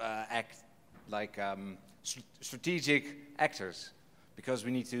us act like strategic actors, because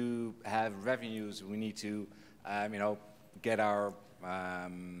we need to have revenues, we need to, get our,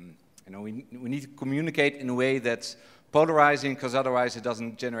 we need to communicate in a way that's polarizing, because otherwise it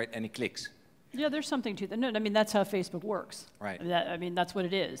doesn't generate any clicks. Yeah, there's something to that. No, that's how Facebook works. Right. That's what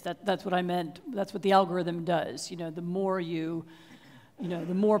it is. That's what I meant. That's what the algorithm does. The more the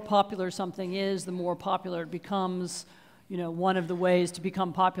more popular something is, the more popular it becomes. One of the ways to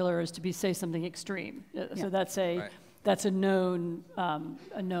become popular is to say something extreme. So that's a known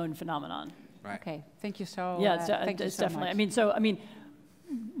phenomenon. Right. Okay, thank you so. Yeah, it's definitely.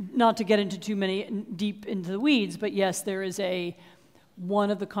 Not to get into too many deep into the weeds, but yes, there is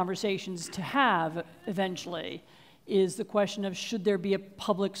one of the conversations to have eventually is the question of, should there be a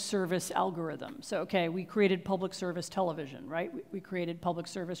public service algorithm? So we created public service television, right? We created public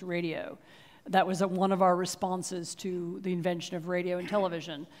service radio. That was one of our responses to the invention of radio and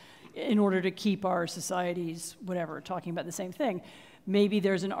television in order to keep our societies, talking about the same thing. Maybe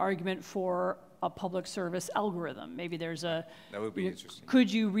there's an argument for a public service algorithm. Maybe there's that would be interesting.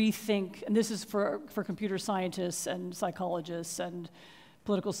 Could you rethink, and this is for computer scientists and psychologists and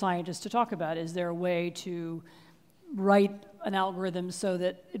political scientists to talk about, is there a way to write an algorithm so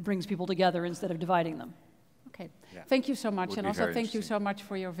that it brings people together instead of dividing them? Okay, Yeah. thank you so much, Would and be also very thank you so much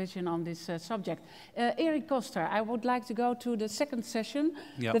for your vision on this subject. Erik Koster, I would like to go to the second session.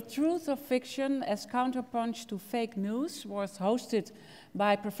 Yeah. The Truth of Fiction as Counterpunch to Fake News was hosted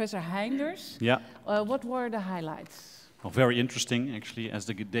by Professor Heinders. Yeah. What were the highlights? Well, very interesting, actually, as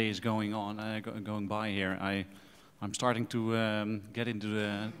the day is going on, going by here. I'm starting to get into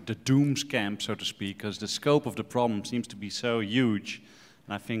the dooms camp, so to speak, because the scope of the problem seems to be so huge.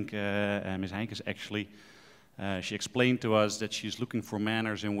 And I think Ms. Heinkes actually, she explained to us that she's looking for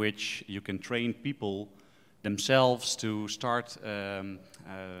manners in which you can train people themselves to start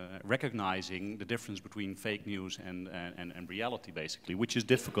recognizing the difference between fake news and reality, basically, which is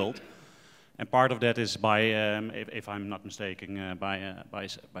difficult. And part of that is by, if I'm not mistaken,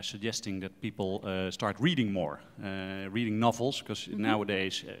 by suggesting that people start reading more, reading novels, because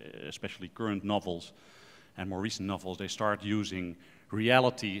nowadays, especially current novels and more recent novels, they start using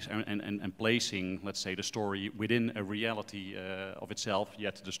realities and placing, let's say, the story within a reality of itself,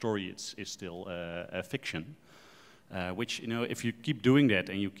 yet the story is still a fiction. Which, you know, if you keep doing that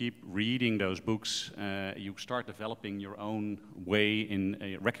and you keep reading those books, you start developing your own way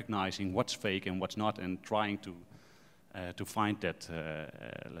in recognizing what's fake and what's not, and trying to find that,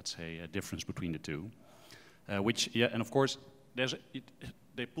 let's say, a difference between the two. Which, yeah, and of course,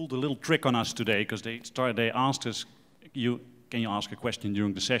 they pulled a little trick on us today, because they asked us, can you ask a question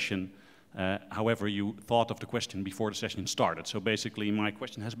during the session? However, you thought of the question before the session started. So basically, my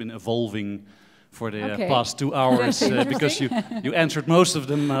question has been evolving for the past 2 hours, because you answered most of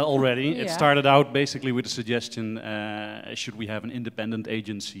them already. Yeah. It started out basically with a suggestion, should we have an independent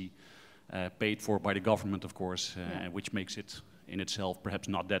agency paid for by the government, of course, which makes it in itself perhaps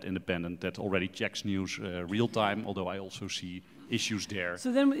not that independent, that already checks news real time, although I also see issues there.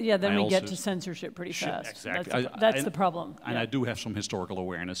 So then, then we get to censorship pretty fast. Exactly. That's the problem. And I do have some historical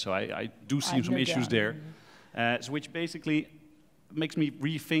awareness, so I do see some issues there. So which basically makes me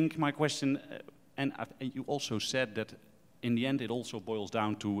rethink my question. And you also said that in the end it also boils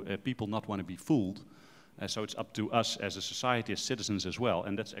down to people not want to be fooled. So it's up to us as a society, as citizens as well.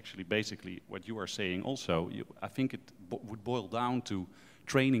 And that's actually basically what you are saying also. I think it would boil down to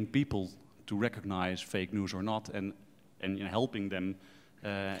training people to recognize fake news or not, and you know, helping them get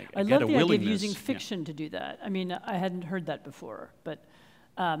a willingness. I love the idea of using fiction to do that. I mean, I hadn't heard that before, but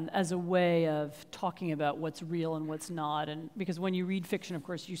as a way of talking about what's real and what's not. And because when you read fiction, of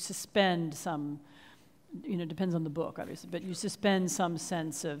course, you suspend some, you know, depends on the book, obviously, but you suspend some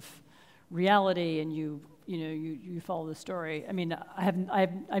sense of reality, and you follow the story. I mean,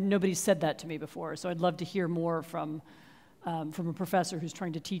 nobody's said that to me before, so I'd love to hear more from a professor who's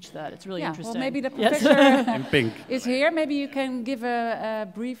trying to teach that. It's really interesting. Well, maybe the professor in pink is here. Maybe you can give a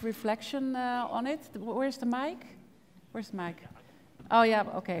brief reflection on it. Where's the mic? Where's the mic? Oh yeah,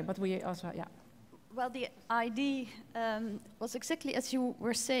 okay, but we also, yeah. Well, the idea was exactly as you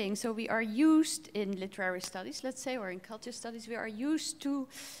were saying. So we are used in literary studies, let's say, or in culture studies, we are used to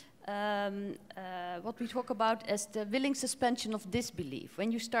what we talk about as the willing suspension of disbelief.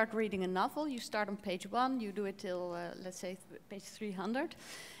 When you start reading a novel, you start on page 1, you do it till, let's say, page 300,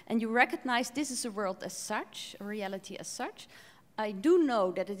 and you recognize this is a world as such, a reality as such. I do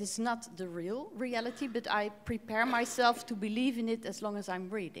know that it is not the real reality, but I prepare myself to believe in it as long as I'm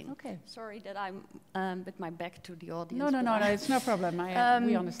reading. Okay. Sorry that I'm with my back to the audience. No, it's no problem.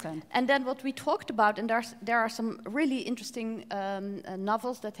 We understand. And then what we talked about, and there are some really interesting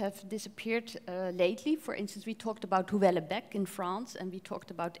novels that have disappeared lately. For instance, we talked about Houellebecq in France, and we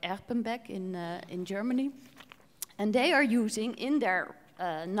talked about Erpenbeck in Germany. And they are using in their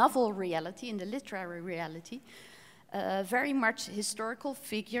novel reality, in the literary reality, very much historical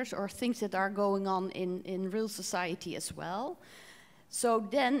figures or things that are going on in real society as well. So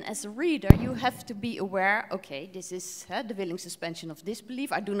then, as a reader, you have to be aware, okay, this is the willing suspension of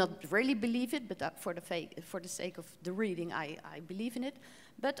disbelief. I do not really believe it, but for the sake of the reading, I believe in it.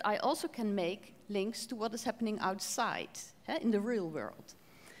 But I also can make links to what is happening outside, in the real world.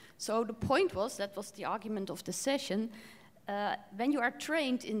 So the point was, that was the argument of the session, when you are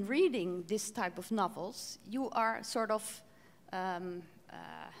trained in reading this type of novels, you are sort of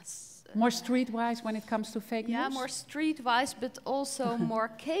more streetwise when it comes to fake news? Yeah, more streetwise, but also more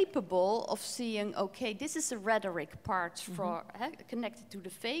capable of seeing, okay, this is a rhetoric part for, connected to the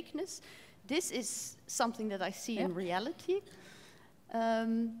fakeness. This is something that I see in reality.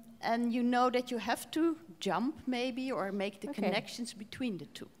 And you know that you have to jump maybe or make the connections between the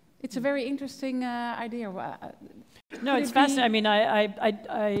two. It's a very interesting idea. No, it's fascinating. I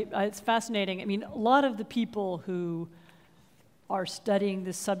mean, it's fascinating. I mean, a lot of the people who are studying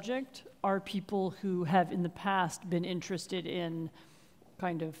this subject are people who have in the past been interested in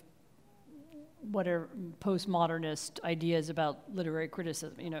kind of what are postmodernist ideas about literary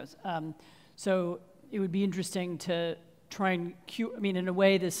criticism, you know. So it would be interesting to try and I mean, in a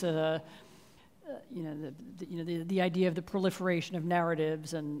way, this, you know, the idea of the proliferation of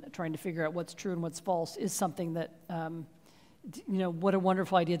narratives and trying to figure out what's true and what's false is something that, you know, what a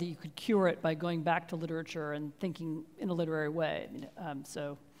wonderful idea that you could cure it by going back to literature and thinking in a literary way. I mean,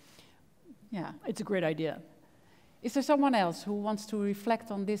 so, yeah, it's a great idea. Is there someone else who wants to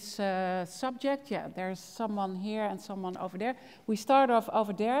reflect on this subject? Yeah, there's someone here and someone over there. We start off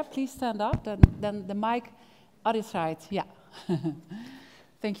over there. Please stand up. Then the mic, other side. Yeah.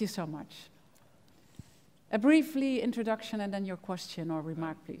 Thank you so much. A briefly introduction and then your question or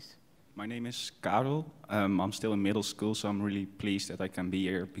remark, please. My name is Karel. I'm still in middle school, so I'm really pleased that I can be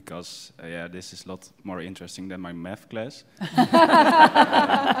here because, yeah, this is a lot more interesting than my math class.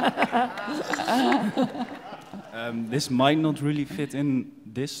 This might not really fit in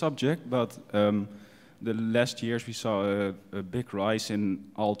this subject, but the last years we saw a big rise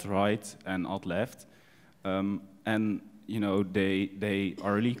in alt-right and alt-left. And, you know, they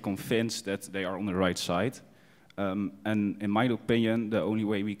are really convinced that they are on the right side. And in my opinion, the only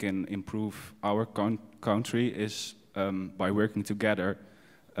way we can improve our country is by working together.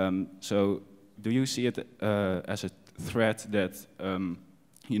 So do you see it as a threat that,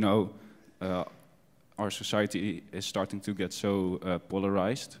 you know, our society is starting to get so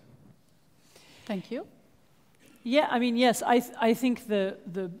polarized? Thank you. Yeah, I mean, yes, I think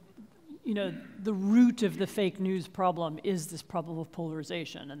you know, the root of the fake news problem is this problem of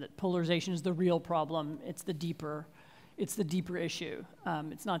polarization, and that polarization is the real problem. It's the deeper issue.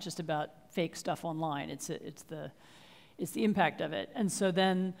 It's not just about fake stuff online. It's the impact of it. And so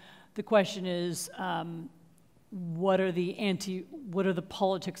then the question is, what are the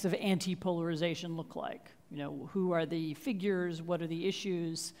politics of anti-polarization look like? You know, who are the figures? What are the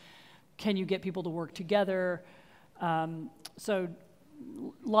issues? Can you get people to work together? So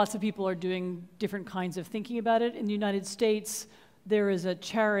lots of people are doing different kinds of thinking about it. In the United States, there is a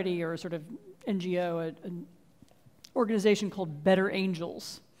charity or a sort of NGO, an organization called Better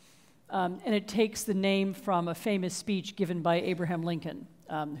Angels. And it takes the name from a famous speech given by Abraham Lincoln,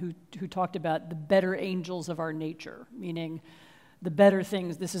 who talked about the better angels of our nature, meaning the better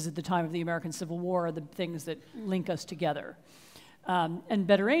things, this is at the time of the American Civil War, are the things that link us together. And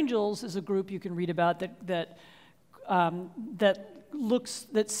Better Angels is a group you can read about that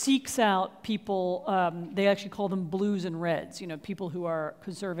seeks out people, they actually call them blues and reds, you know, people who are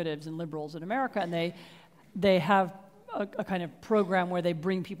conservatives and liberals in America, and they have a kind of program where they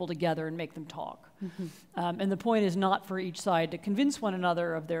bring people together and make them talk. Mm-hmm. And the point is not for each side to convince one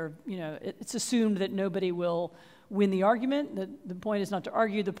another of their, you know, it's assumed that nobody will win the argument. The point is not to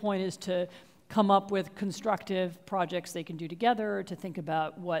argue, the point is to come up with constructive projects they can do together, to think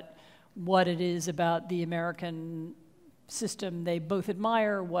about what it is about the American system they both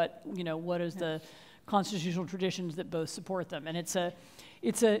admire, what is the constitutional traditions that both support them. And it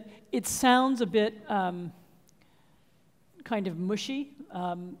sounds a bit kind of mushy.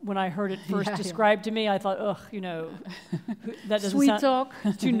 When I heard it first described to me, I thought, ugh, you know, that doesn't Sweet talk.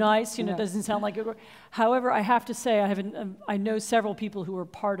 too nice, you know, doesn't sound like it. However, I have to say, I know several people who were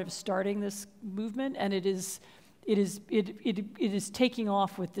part of starting this movement, and it is taking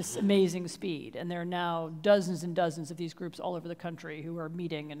off with this amazing speed, and there are now dozens and dozens of these groups all over the country who are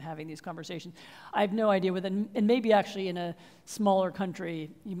meeting and having these conversations. I have no idea whether, and maybe actually in a smaller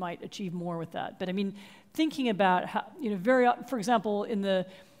country you might achieve more with that. But I mean, thinking about how, you know, for example,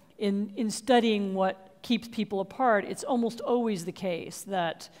 in studying what keeps people apart, it's almost always the case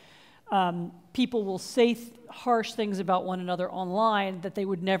that people will say harsh things about one another online that they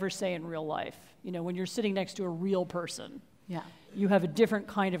would never say in real life. You know, when you're sitting next to a real person, you have a different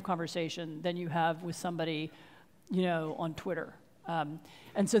kind of conversation than you have with somebody, you know, on Twitter.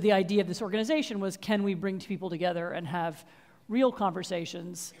 And so the idea of this organization was, can we bring people together and have real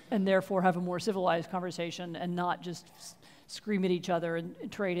conversations and therefore have a more civilized conversation and not just scream at each other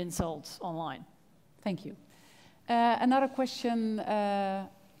and trade insults online? Thank you. Another question, can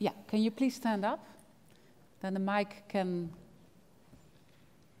you please stand up? Then the mic can...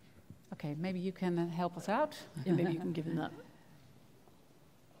 Okay, maybe you can help us out. Yeah, maybe you can give him that.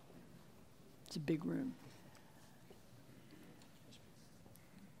 It's a big room.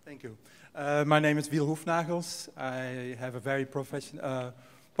 Thank you. My name is Wiel Hoefnagels. I have a very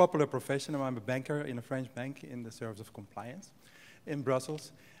popular profession. I'm a banker in a French bank in the service of compliance in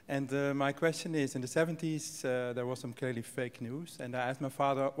Brussels. And my question is, in the 70s, there was some clearly fake news. And I asked my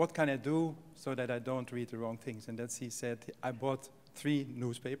father, what can I do so that I don't read the wrong things? And that's he said, I bought 3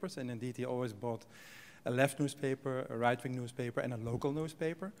 newspapers, and indeed he always bought a left newspaper, a right-wing newspaper, and a local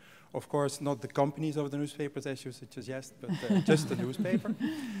newspaper. Of course, not the companies of the newspapers, as you suggest, but just the newspaper.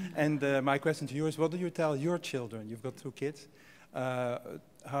 And my question to you is, what do you tell your children? You've got 2 kids.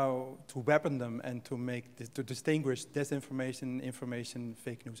 How to weapon them and to to distinguish disinformation, information,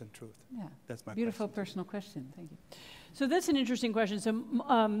 fake news, and truth. Yeah, that's my beautiful question. personal question. Thank you. So that's an interesting question. So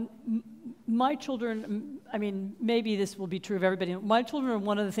my children, I mean, maybe this will be true of everybody. My children are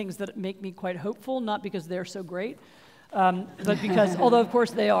one of the things that make me quite hopeful, not because they're so great, but because, although of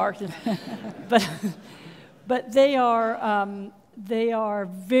course they are, but they are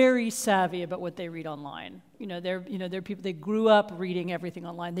very savvy about what they read online. They're people. They grew up reading everything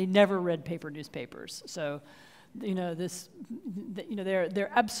online. They never read paper newspapers. So, they're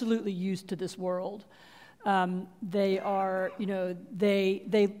absolutely used to this world. They are,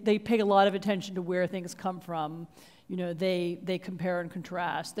 they pay a lot of attention to where things come from. They compare and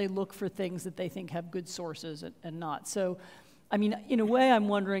contrast. They look for things that they think have good sources and not. So, I mean, in a way, I'm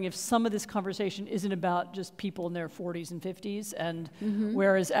wondering if some of this conversation isn't about just people in their 40s and 50s, and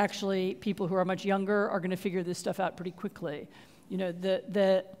whereas actually people who are much younger are going to figure this stuff out pretty quickly.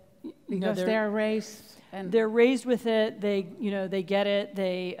 Because they're raised and they're raised with it. They get it.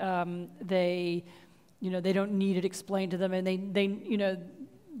 They don't need it explained to them, and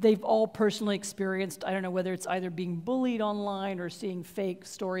they've all personally experienced, I don't know whether it's either being bullied online or seeing fake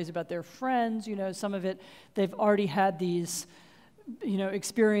stories about their friends, some of it, they've already had these,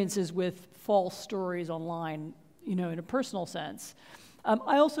 experiences with false stories online, in a personal sense.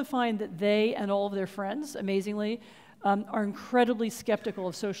 I also find that they and all of their friends, amazingly, are incredibly skeptical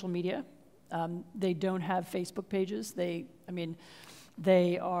of social media. They don't have Facebook pages. They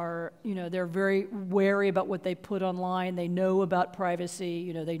are, they're very wary about what they put online. They know about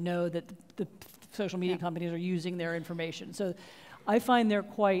privacy. They know that the social media companies are using their information. So I find they're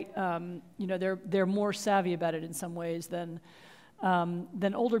quite, they're more savvy about it in some ways than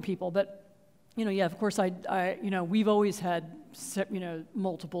older people. But, of course, we've always had,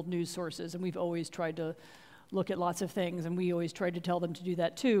 multiple news sources, and we've always tried to look at lots of things, and we always tried to tell them to do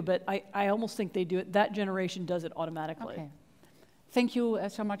that too. But I almost think they do it. That generation does it automatically. Okay. Thank you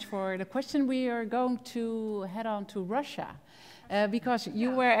so much for the question. We are going to head on to Russia, because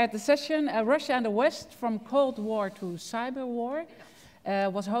you were at the session, Russia and the West, from Cold War to Cyber War,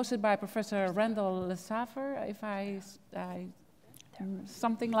 was hosted by Professor Randall Lesaver, if I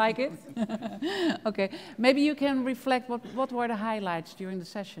something like it. Okay, maybe you can reflect what were the highlights during the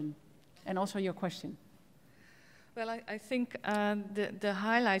session, and also your question. Well, I think the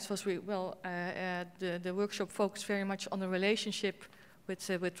highlights was the workshop focused very much on the relationship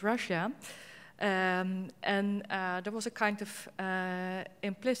with Russia, and there was a kind of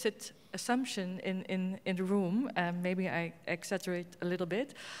implicit assumption in the room, and maybe I exaggerate a little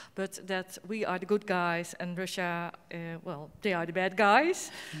bit, but that we are the good guys and Russia, they are the bad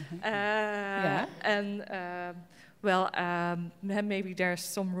guys, and maybe there's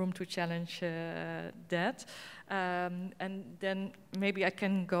some room to challenge that. And then maybe I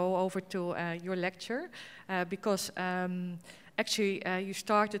can go over to your lecture, because actually you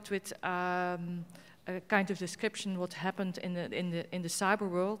started with a kind of description what happened in the cyber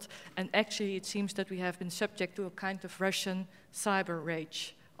world, and actually it seems that we have been subject to a kind of Russian cyber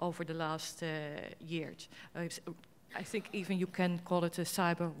rage over the last years. I think even you can call it a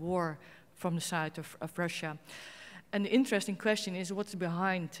cyber war from the side of Russia. And the interesting question is what's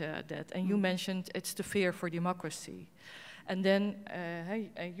behind that? And you mentioned it's the fear for democracy. And then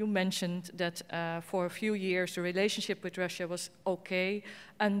you mentioned that for a few years the relationship with Russia was okay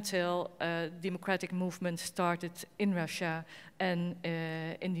until democratic movement started in Russia and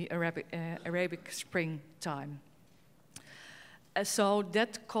in the Arabic Spring time. So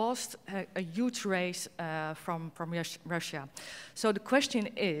that caused a huge race from Russia. So the question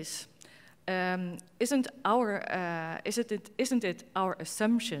is, isn't it our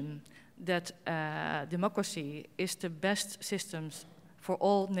assumption that democracy is the best systems for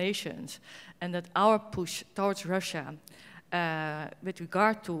all nations, and that our push towards Russia with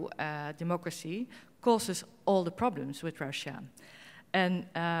regard to democracy causes all the problems with Russia? And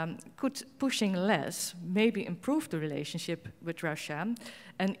could pushing less maybe improve the relationship with Russia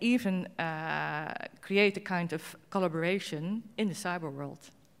and even create a kind of collaboration in the cyber world?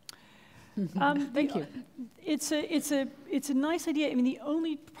 Thank you. It's a nice idea. I mean, the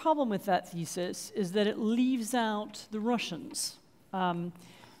only problem with that thesis is that it leaves out the Russians,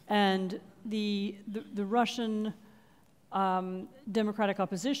 and the Russian democratic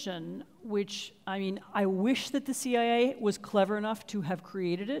opposition. Which, I mean, I wish that the CIA was clever enough to have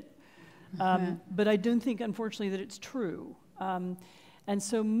created it, but I don't think, unfortunately, that it's true. And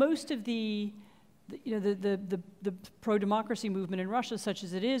so most of the the pro-democracy movement in Russia, such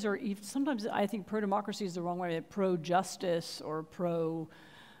as it is, or even sometimes I think pro-democracy is the wrong way, pro-justice or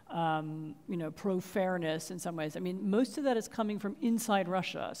pro-fairness in some ways. I mean, most of that is coming from inside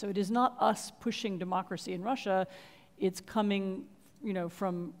Russia. So it is not us pushing democracy in Russia, it's coming,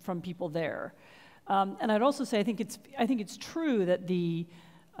 from people there. And I'd also say I think it's true that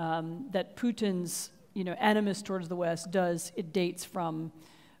that Putin's animus towards the West dates from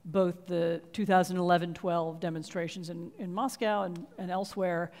both the 2011-12 demonstrations in Moscow and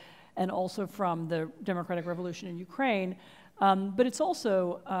elsewhere, and also from the democratic revolution in Ukraine. But it's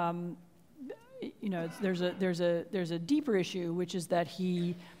also, there's a deeper issue, which is that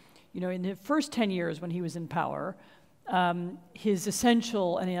he, in the first 10 years when he was in power, his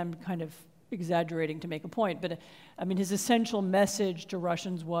essential, and I'm kind of exaggerating to make a point, but I mean, his essential message to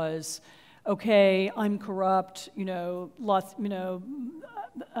Russians was, okay, I'm corrupt, and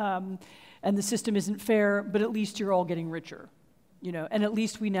the system isn't fair, but at least you're all getting richer, and at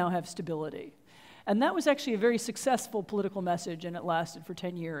least we now have stability. And that was actually a very successful political message, and it lasted for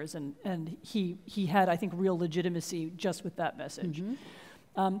 10 years, and he had, I think, real legitimacy just with that message.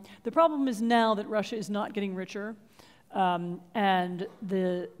 Mm-hmm. The problem is now that Russia is not getting richer, and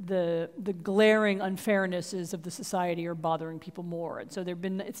the glaring unfairnesses of the society are bothering people more. And so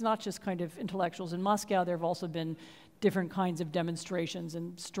it's not just kind of intellectuals in Moscow, there have also been different kinds of demonstrations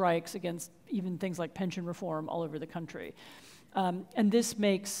and strikes against even things like pension reform all over the country. And this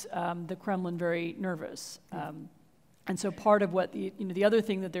makes the Kremlin very nervous. And so part of what the other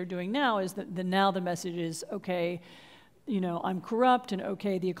thing that they're doing now is that now the message is, okay, I'm corrupt, and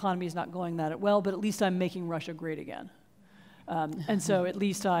okay, the economy is not going that well, but at least I'm making Russia great again. And so at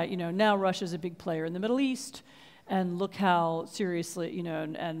least now Russia's a big player in the Middle East, and look how seriously,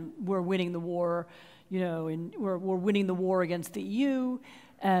 and we're winning the war, and we're winning the war against the EU,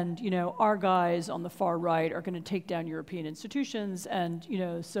 and our guys on the far right are going to take down European institutions, and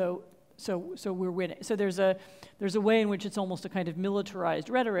so we're winning. So there's a way in which it's almost a kind of militarized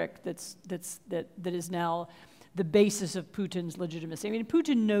rhetoric that is now the basis of Putin's legitimacy. I mean,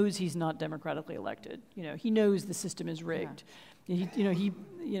 Putin knows he's not democratically elected. He knows the system is rigged. Yeah.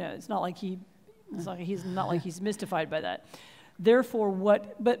 It's not like he's mystified by that. Therefore,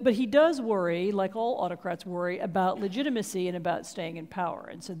 but he does worry, like all autocrats worry, about legitimacy and about staying in power.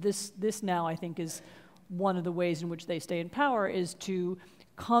 And so this now, I think, is one of the ways in which they stay in power, is to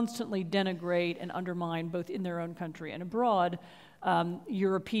constantly denigrate and undermine, both in their own country and abroad,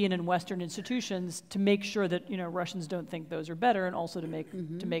 European and Western institutions, to make sure that Russians don't think those are better, and also to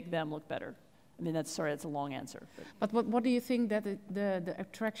make them look better. I mean, that's a long answer. But what do you think that the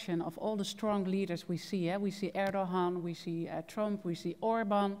attraction of all the strong leaders we see? We see Erdogan, we see Trump, we see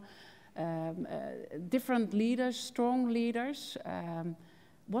Orban, different leaders, strong leaders.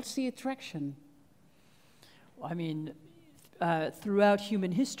 What's the attraction? Well, I mean, throughout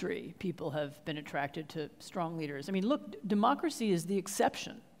human history, people have been attracted to strong leaders. I mean, look, democracy is the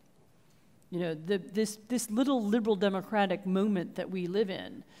exception. This little liberal democratic moment that we live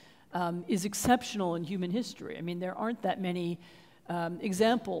in is exceptional in human history. I mean, there aren't that many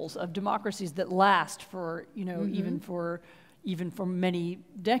examples of democracies that last for, even for many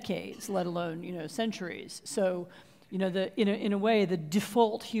decades, let alone, centuries. So, in a way, the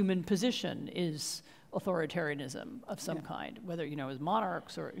default human position is authoritarianism of some kind, whether, as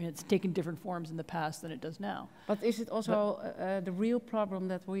monarchs, or it's taken different forms in the past than it does now. But is it also the real problem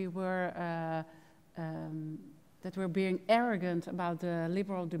that we're being arrogant about the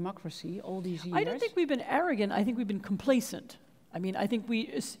liberal democracy all these years? I don't think we've been arrogant. I think we've been complacent. I mean, I think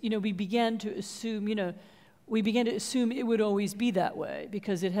we began to assume, it would always be that way,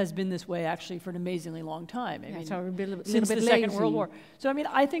 because it has been this way actually for an amazingly long time. I mean, so we're a little since bit the lazy. Second World War. So I mean,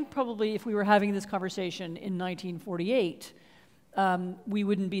 I think probably if we were having this conversation in 1948, we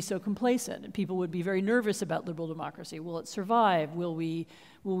wouldn't be so complacent, and people would be very nervous about liberal democracy. Will it survive? Will we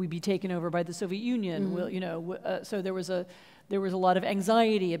be taken over by the Soviet Union? Mm-hmm. So there was a lot of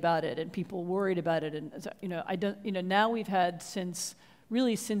anxiety about it, and people worried about it. And now we've had since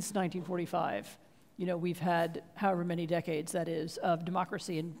 1945, we've had however many decades that is of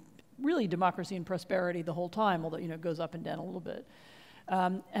democracy, and really democracy and prosperity the whole time, although it goes up and down a little bit.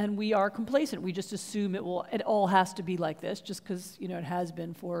 And we are complacent. We just assume it all has to be like this, just because it has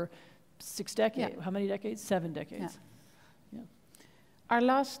been for 6 decades. Yeah. How many decades? 7 decades. Yeah. Our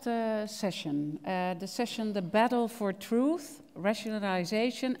last session, the Battle for Truth,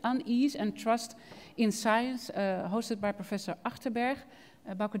 Rationalization, Unease and Trust in Science, hosted by Professor Achterberg,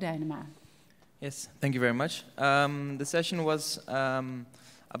 Bauke Dynema. Yes, thank you very much. The session was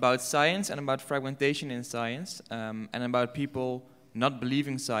about science and about fragmentation in science, and about people not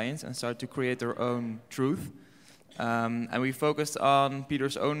believing science and start to create their own truth. And we focused on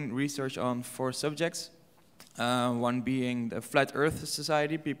Peter's own research on 4 subjects. One being the Flat Earth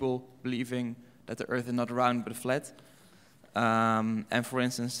Society, people believing that the Earth is not round but flat. And for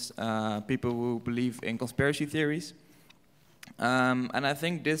instance, people who believe in conspiracy theories. And I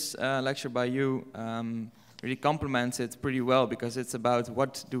think this lecture by you really complements it pretty well, because it's about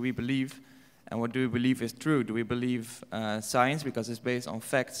what do we believe and what do we believe is true. Do we believe science because it's based on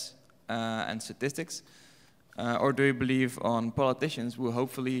facts and statistics? Or do we believe on politicians who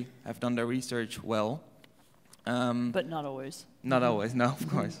hopefully have done their research well? But not always. Not always, no, of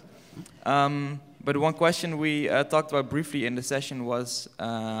course. But one question we talked about briefly in the session was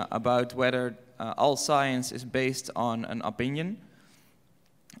about whether all science is based on an opinion.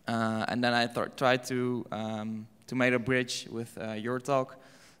 And then I tried to make a bridge with your talk.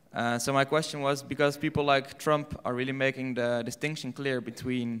 So my question was, because people like Trump are really making the distinction clear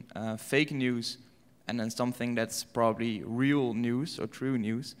between fake news and then something that's probably real news or true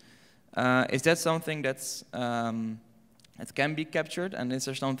news, is that something that's that can be captured? And is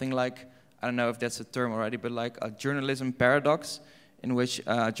there something like, I don't know if that's a term already, but like a journalism paradox, in which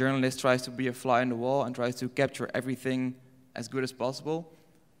a journalist tries to be a fly on the wall and tries to capture everything as good as possible,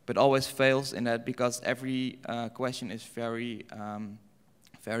 but always fails in that because every question is very,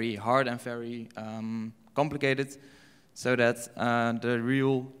 very hard and very complicated, so that the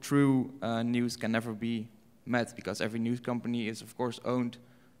real, true news can never be met, because every news company is, of course, owned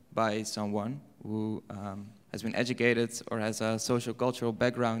by someone who has been educated or has a social cultural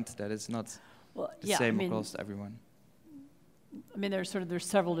background that is not the same across everyone. I mean, there's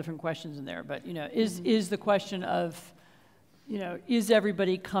several different questions in there, but is the question of, is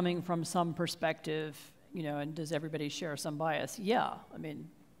everybody coming from some perspective, and does everybody share some bias? Yeah, I mean,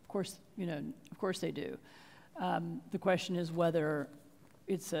 of course they do. The question is whether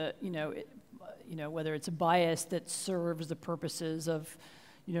it's a, whether it's a bias that serves the purposes of,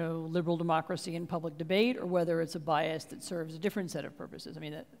 liberal democracy and public debate, or whether it's a bias that serves a different set of purposes. I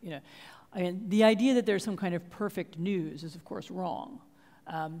mean, the idea that there's some kind of perfect news is, of course, wrong.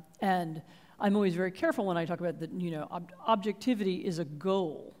 And I'm always very careful when I talk about that, objectivity is a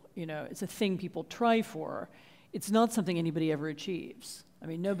goal. It's a thing people try for. It's not something anybody ever achieves. I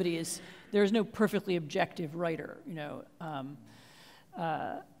mean, there's no perfectly objective writer,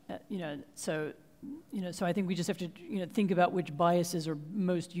 so I think we just have to, think about which biases are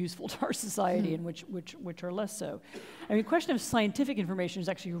most useful to our society and which are less so. I mean, the question of scientific information is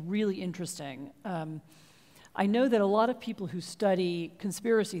actually really interesting. I know that a lot of people who study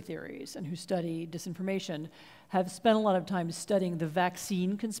conspiracy theories and who study disinformation have spent a lot of time studying the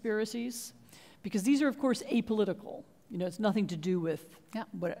vaccine conspiracies, because these are, of course, apolitical. It's nothing to do with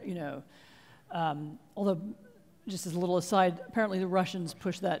what, although, just as a little aside, apparently the Russians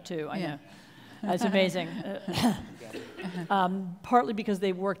push that too, I know. That's amazing. Partly because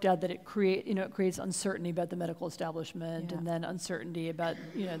they've worked out that it creates uncertainty about the medical establishment, and then uncertainty about,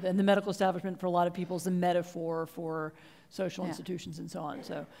 and the medical establishment for a lot of people is a metaphor for social institutions and so on.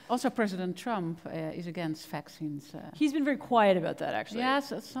 So also President Trump is against vaccines. He's been very quiet about that, actually. Yes,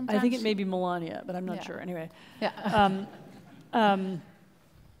 sometimes. I think it may be Melania, but I'm not sure. Anyway. Yeah.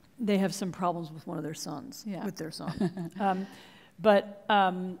 They have some problems with one of their sons, with their son.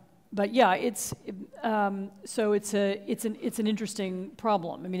 But yeah, it's an interesting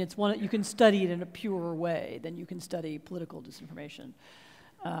problem. I mean, it's one that you can study it in a purer way than you can study political disinformation.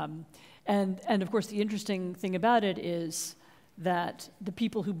 And of course, the interesting thing about it is that the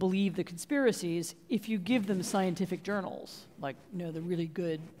people who believe the conspiracies, if you give them scientific journals, like the really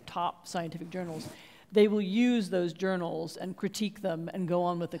good top scientific journals, they will use those journals and critique them and go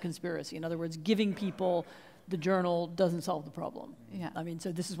on with the conspiracy. In other words, giving people the journal doesn't solve the problem. Yeah. I mean,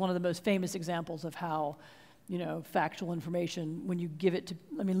 so this is one of the most famous examples of how, factual information, when you give it to,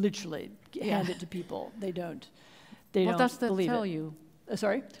 I mean, literally hand it to people, they don't believe it. What does that tell you?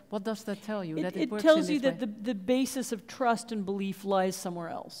 Sorry? What does that tell you? It tells you that the basis of trust and belief lies somewhere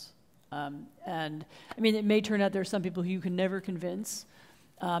else. And I mean, it may turn out there are some people who you can never convince.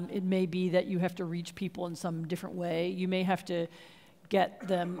 It may be that you have to reach people in some different way. You may have to get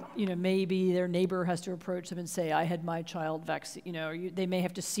them, maybe their neighbor has to approach them and say, I had my child vaccine, they may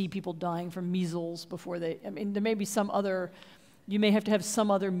have to see people dying from measles before there may be you may have to have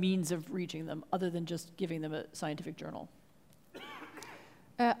some other means of reaching them other than just giving them a scientific journal.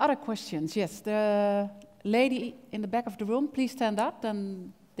 Other questions? Yes, the lady in the back of the room, please stand up,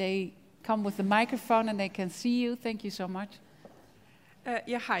 then they come with the microphone and they can see you. Thank you so much.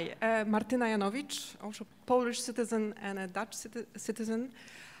 Hi, Martyna Janowicz, also Polish citizen and a Dutch citizen.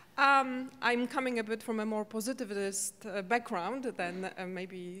 I'm coming a bit from a more positivist background than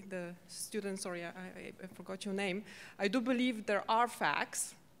maybe the student. Sorry, I forgot your name. I do believe there are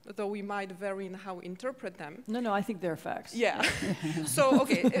facts, though we might vary in how we interpret them. No, I think they're facts. Yeah. So,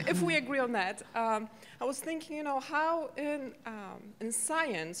 okay, if we agree on that, I was thinking, you know, how in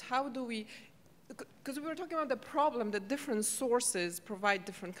science, how do we, because we were talking about the problem that different sources provide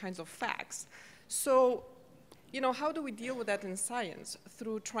different kinds of facts. So, you know, how do we deal with that in science?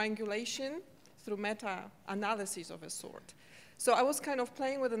 Through triangulation, through meta-analysis of a sort. So I was kind of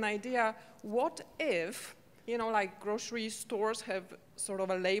playing with an idea, what if, you know, like grocery stores have sort of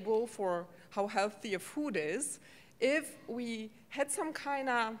a label for how healthy a food is, if we had some kind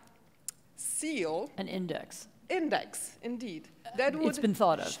of seal. An index. Index, indeed. That would it's been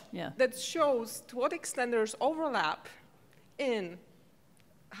thought of, yeah. That shows to what extent there's overlap in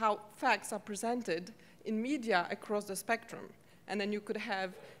how facts are presented in media across the spectrum. And then you could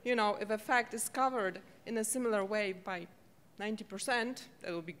have, you know, if a fact is covered in a similar way by 90%,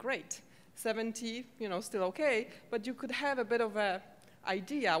 that would be great. 70, you know, still okay, but you could have a bit of a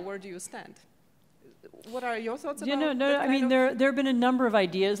idea, where do you stand? What are your thoughts about that? No, I mean, there have been a number of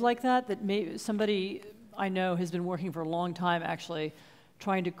ideas like that somebody I know has been working for a long time actually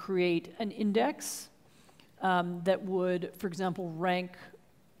trying to create an index that would, for example, rank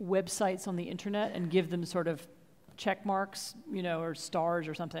websites on the internet and give them sort of check marks, you know, or stars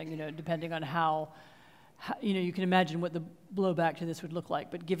or something, you know, depending on how you know, you can imagine what the blowback to this would look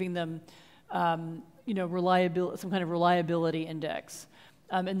like, but giving them, you know, some kind of reliability index.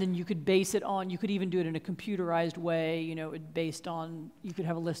 And then you could base it on, you could even do it in a computerized way, you know, based on, you could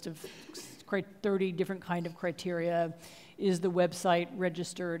have a list of 30 different kind of criteria. Is the website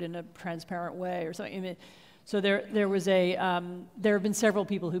registered in a transparent way or something? I mean, so there have been several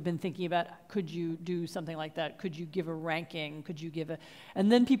people who've been thinking about, could you do something like that? Could you give a ranking? Could you give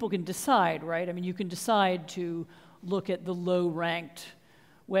and then people can decide, right? I mean, you can decide to look at the low-ranked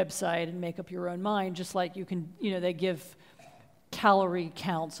website and make up your own mind, just like you can, you know, they give calorie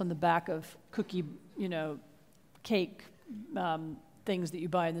counts on the back of cookie, you know, cake things that you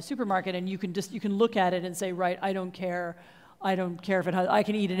buy in the supermarket, and you can look at it and say, right, I don't care if it has, I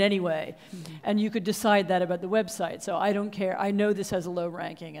can eat it anyway. Mm-hmm. And you could decide that about the website. So I don't care, I know this has a low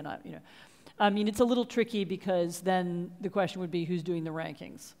ranking, and you know. I mean, it's a little tricky because then the question would be who's doing the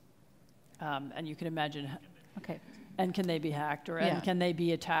rankings? And you can imagine, okay, and can they be hacked, or and can they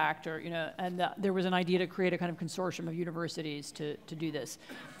be attacked, or, you know, and there was an idea to create a kind of consortium of universities to do this.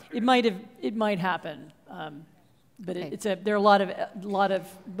 It might happen, but okay. There are a lot of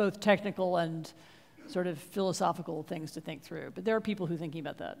both technical and sort of philosophical things to think through. But there are people who are thinking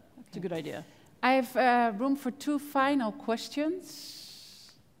about that. Okay. It's a good idea. I have room for 2 final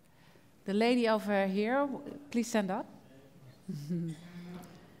questions. The lady over here, please stand up.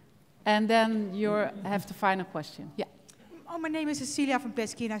 And then you have the final question. Yeah. Oh, my name is Cecilia van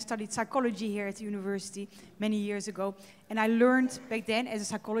Pesky, and I studied psychology here at the university many years ago. And I learned back then, as a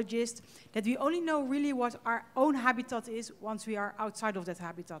psychologist, that we only know really what our own habitat is once we are outside of that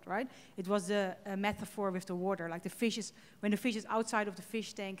habitat, right? It was the metaphor with the water, like the fish is, when the fish is outside of the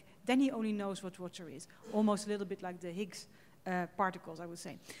fish tank, then he only knows what water is. Almost a little bit like the Higgs particles, I would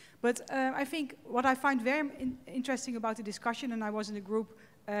say. But I think what I find very interesting about the discussion, and I was in a group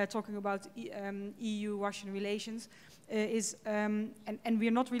talking about EU-Russian relations, and we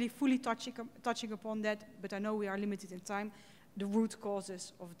are not really fully touching upon that, but I know we are limited in time, the root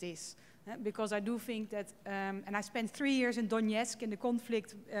causes of this. Because I do think that, and I spent 3 years in Donetsk in the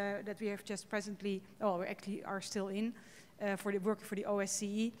conflict that we have just presently, we actually are still in, working for the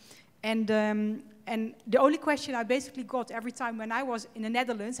OSCE. And the only question I basically got every time when I was in the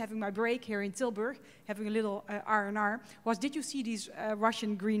Netherlands, having my break here in Tilburg, having a little R&R, was, did you see these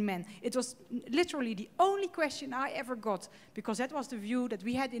Russian green men? It was literally the only question I ever got, because that was the view that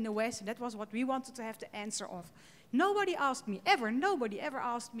we had in the West, and that was what we wanted to have the answer of. Nobody asked me, nobody ever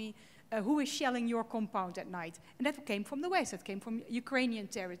asked me, who is shelling your compound at night? And that came from the West, that came from Ukrainian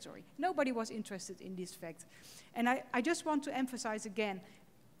territory. Nobody was interested in this fact. And I just want to emphasize again,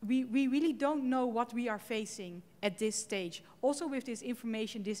 we really don't know what we are facing at this stage. Also with this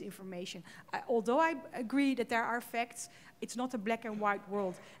information, disinformation. Although I agree that there are facts, it's not a black and white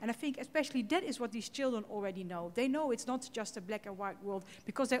world. And I think especially that is what these children already know. They know it's not just a black and white world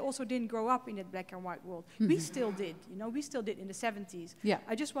because they also didn't grow up in that black and white world. Mm-hmm. We still did, you know, we still did in the 70s. Yeah.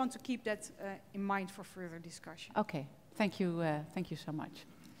 I just want to keep that in mind for further discussion. Okay, thank you so much.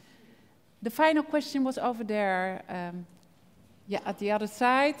 The final question was over there. Yeah, at the other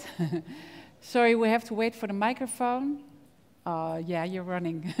side. Sorry, we have to wait for the microphone. Yeah, you're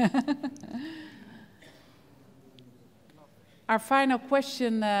running. our final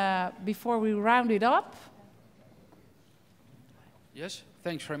question before we round it up. Yes,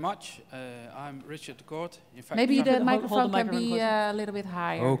 thanks very much. I'm Richard de Kort. In fact, maybe the hold microphone can be a little bit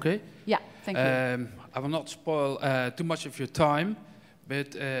higher. Okay. Yeah, thank you. I will not spoil too much of your time,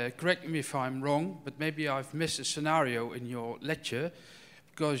 but correct me if I'm wrong, but maybe I've missed a scenario in your lecture,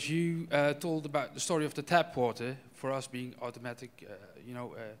 because you told about the story of the tap water, for us being automatic,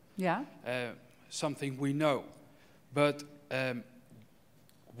 something we know. But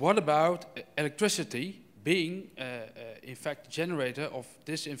what about electricity being, in fact, generator of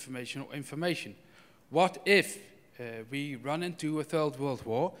disinformation or information? What if we run into a third world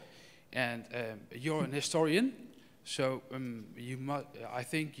war, and you're an historian, so I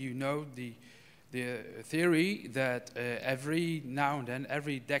think you know the theory that every now and then,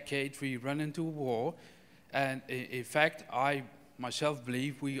 every decade, we run into a war, and in fact, I myself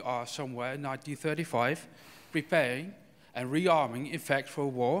believe we are somewhere in 1935 preparing and rearming, in fact, for a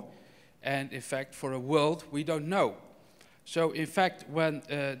war, and in fact for a world we don't know. So in fact, when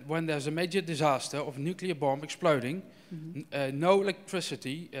there's a major disaster of a nuclear bomb exploding, no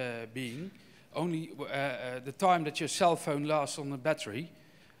electricity being, only the time that your cell phone lasts on the battery,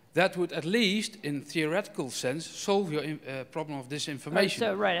 that would at least, in theoretical sense, solve your problem of disinformation.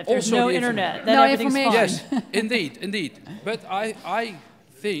 So right, if there's also no internet, then no everything's fine. Yes, indeed. But I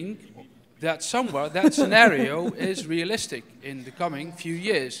think that somewhere that scenario is realistic in the coming few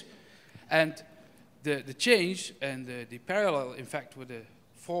years. And the change and the parallel, in fact, with the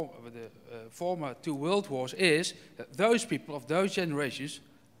former two world wars is that those people of those generations,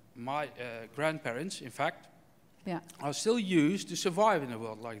 my grandparents, in fact, are still used to survive in a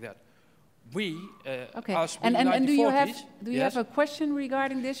world like that. We, us, and do you have yes? a question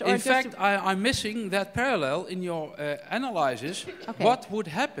regarding this? Or in fact, I'm missing that parallel in your analysis. Okay. What would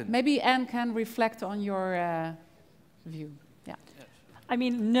happen? Maybe Anne can reflect on your view. Yeah. I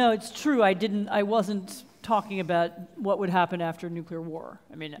mean, no, it's true. I wasn't talking about what would happen after nuclear war.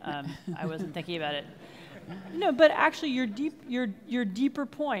 I mean, I wasn't thinking about it. No, but actually, your deeper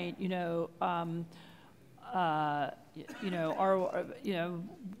point,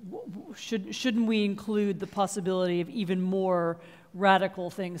 shouldn't we include the possibility of even more radical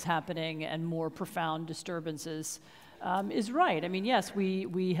things happening and more profound disturbances? Is right. I mean, yes,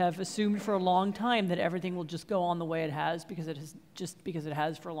 we have assumed for a long time that everything will just go on the way it has because it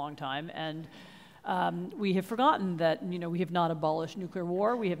has for a long time, and we have forgotten that we have not abolished nuclear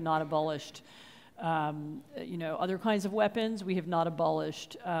war, we have not abolished other kinds of weapons, we have not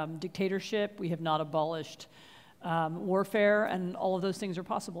abolished dictatorship, we have not abolished warfare, and all of those things are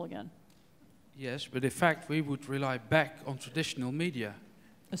possible again. Yes, but in fact, we would rely back on traditional media.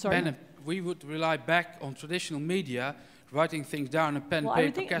 Sorry? We would rely back on traditional media, writing things down on pen,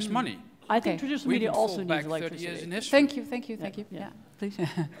 paper, cash money. I think traditional media also needs electricity. 30 years in history. Thank you. Yeah, please.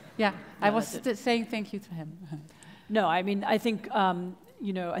 Yeah, I was saying thank you to him. No, I mean, I think,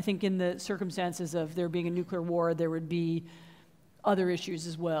 I think in the circumstances of there being a nuclear war, there would be other issues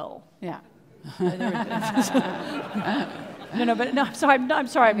as well. Yeah. I'm sorry.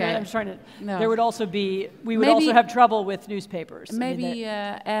 Okay. I'm trying to. No. There would also be. We would also have trouble with newspapers. Maybe,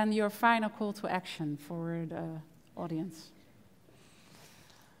 and your final call to action for the audience.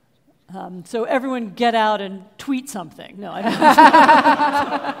 So everyone, get out and tweet something. No, I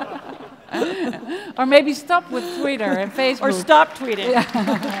don't. Or maybe stop with Twitter and Facebook. Or stop tweeting.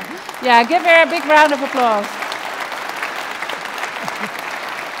 Yeah, give her a big round of applause.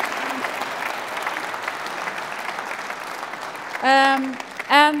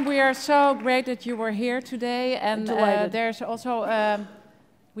 And we are so great that you were here today. And there's also,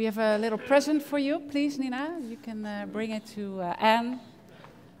 we have a little present for you. Please, Nina, you can bring it to Anne.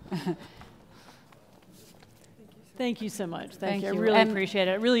 Thank you so much. Thank you. I you. really appreciate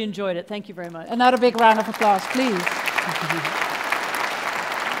it. I really enjoyed it. Thank you very much. Another big round of applause, please.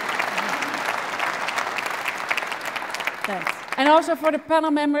 Thanks. And also for the panel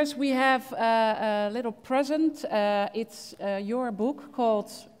members, we have a little present. It's your book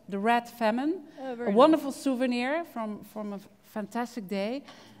called The Red Famine, a wonderful souvenir from a fantastic day.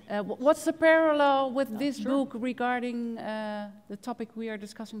 What's the parallel with this book regarding the topic we are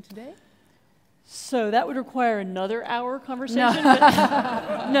discussing today? So that would require another hour conversation.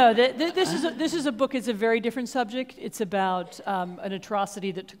 No, this is a book. It's a very different subject. It's about an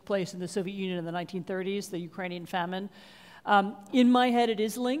atrocity that took place in the Soviet Union in the 1930s, the Ukrainian famine. In my head, it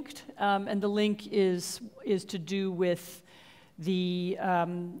is linked, and the link is to do with the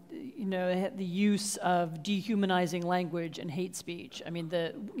the use of dehumanizing language and hate speech. I mean,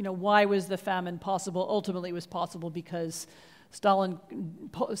 why was the famine possible? Ultimately, it was possible because Stalin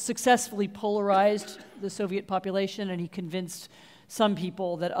successfully polarized the Soviet population, and he convinced some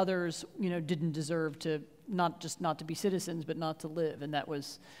people that others, didn't deserve to not to be citizens, but not to live, and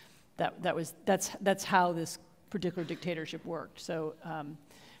that's how this particular dictatorship worked. So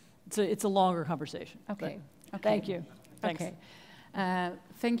it's a longer conversation. Okay. Thank you. Thanks. Okay.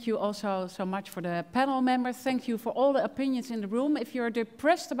 Thank you also so much for the panel members. Thank you for all the opinions in the room. If you're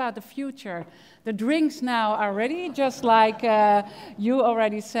depressed about the future, the drinks now are ready, just like you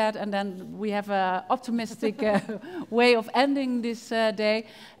already said, and then we have an optimistic way of ending this day.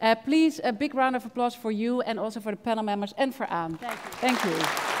 Please, a big round of applause for you and also for the panel members and for Anne. Thank you. Thank you.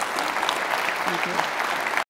 Thank you.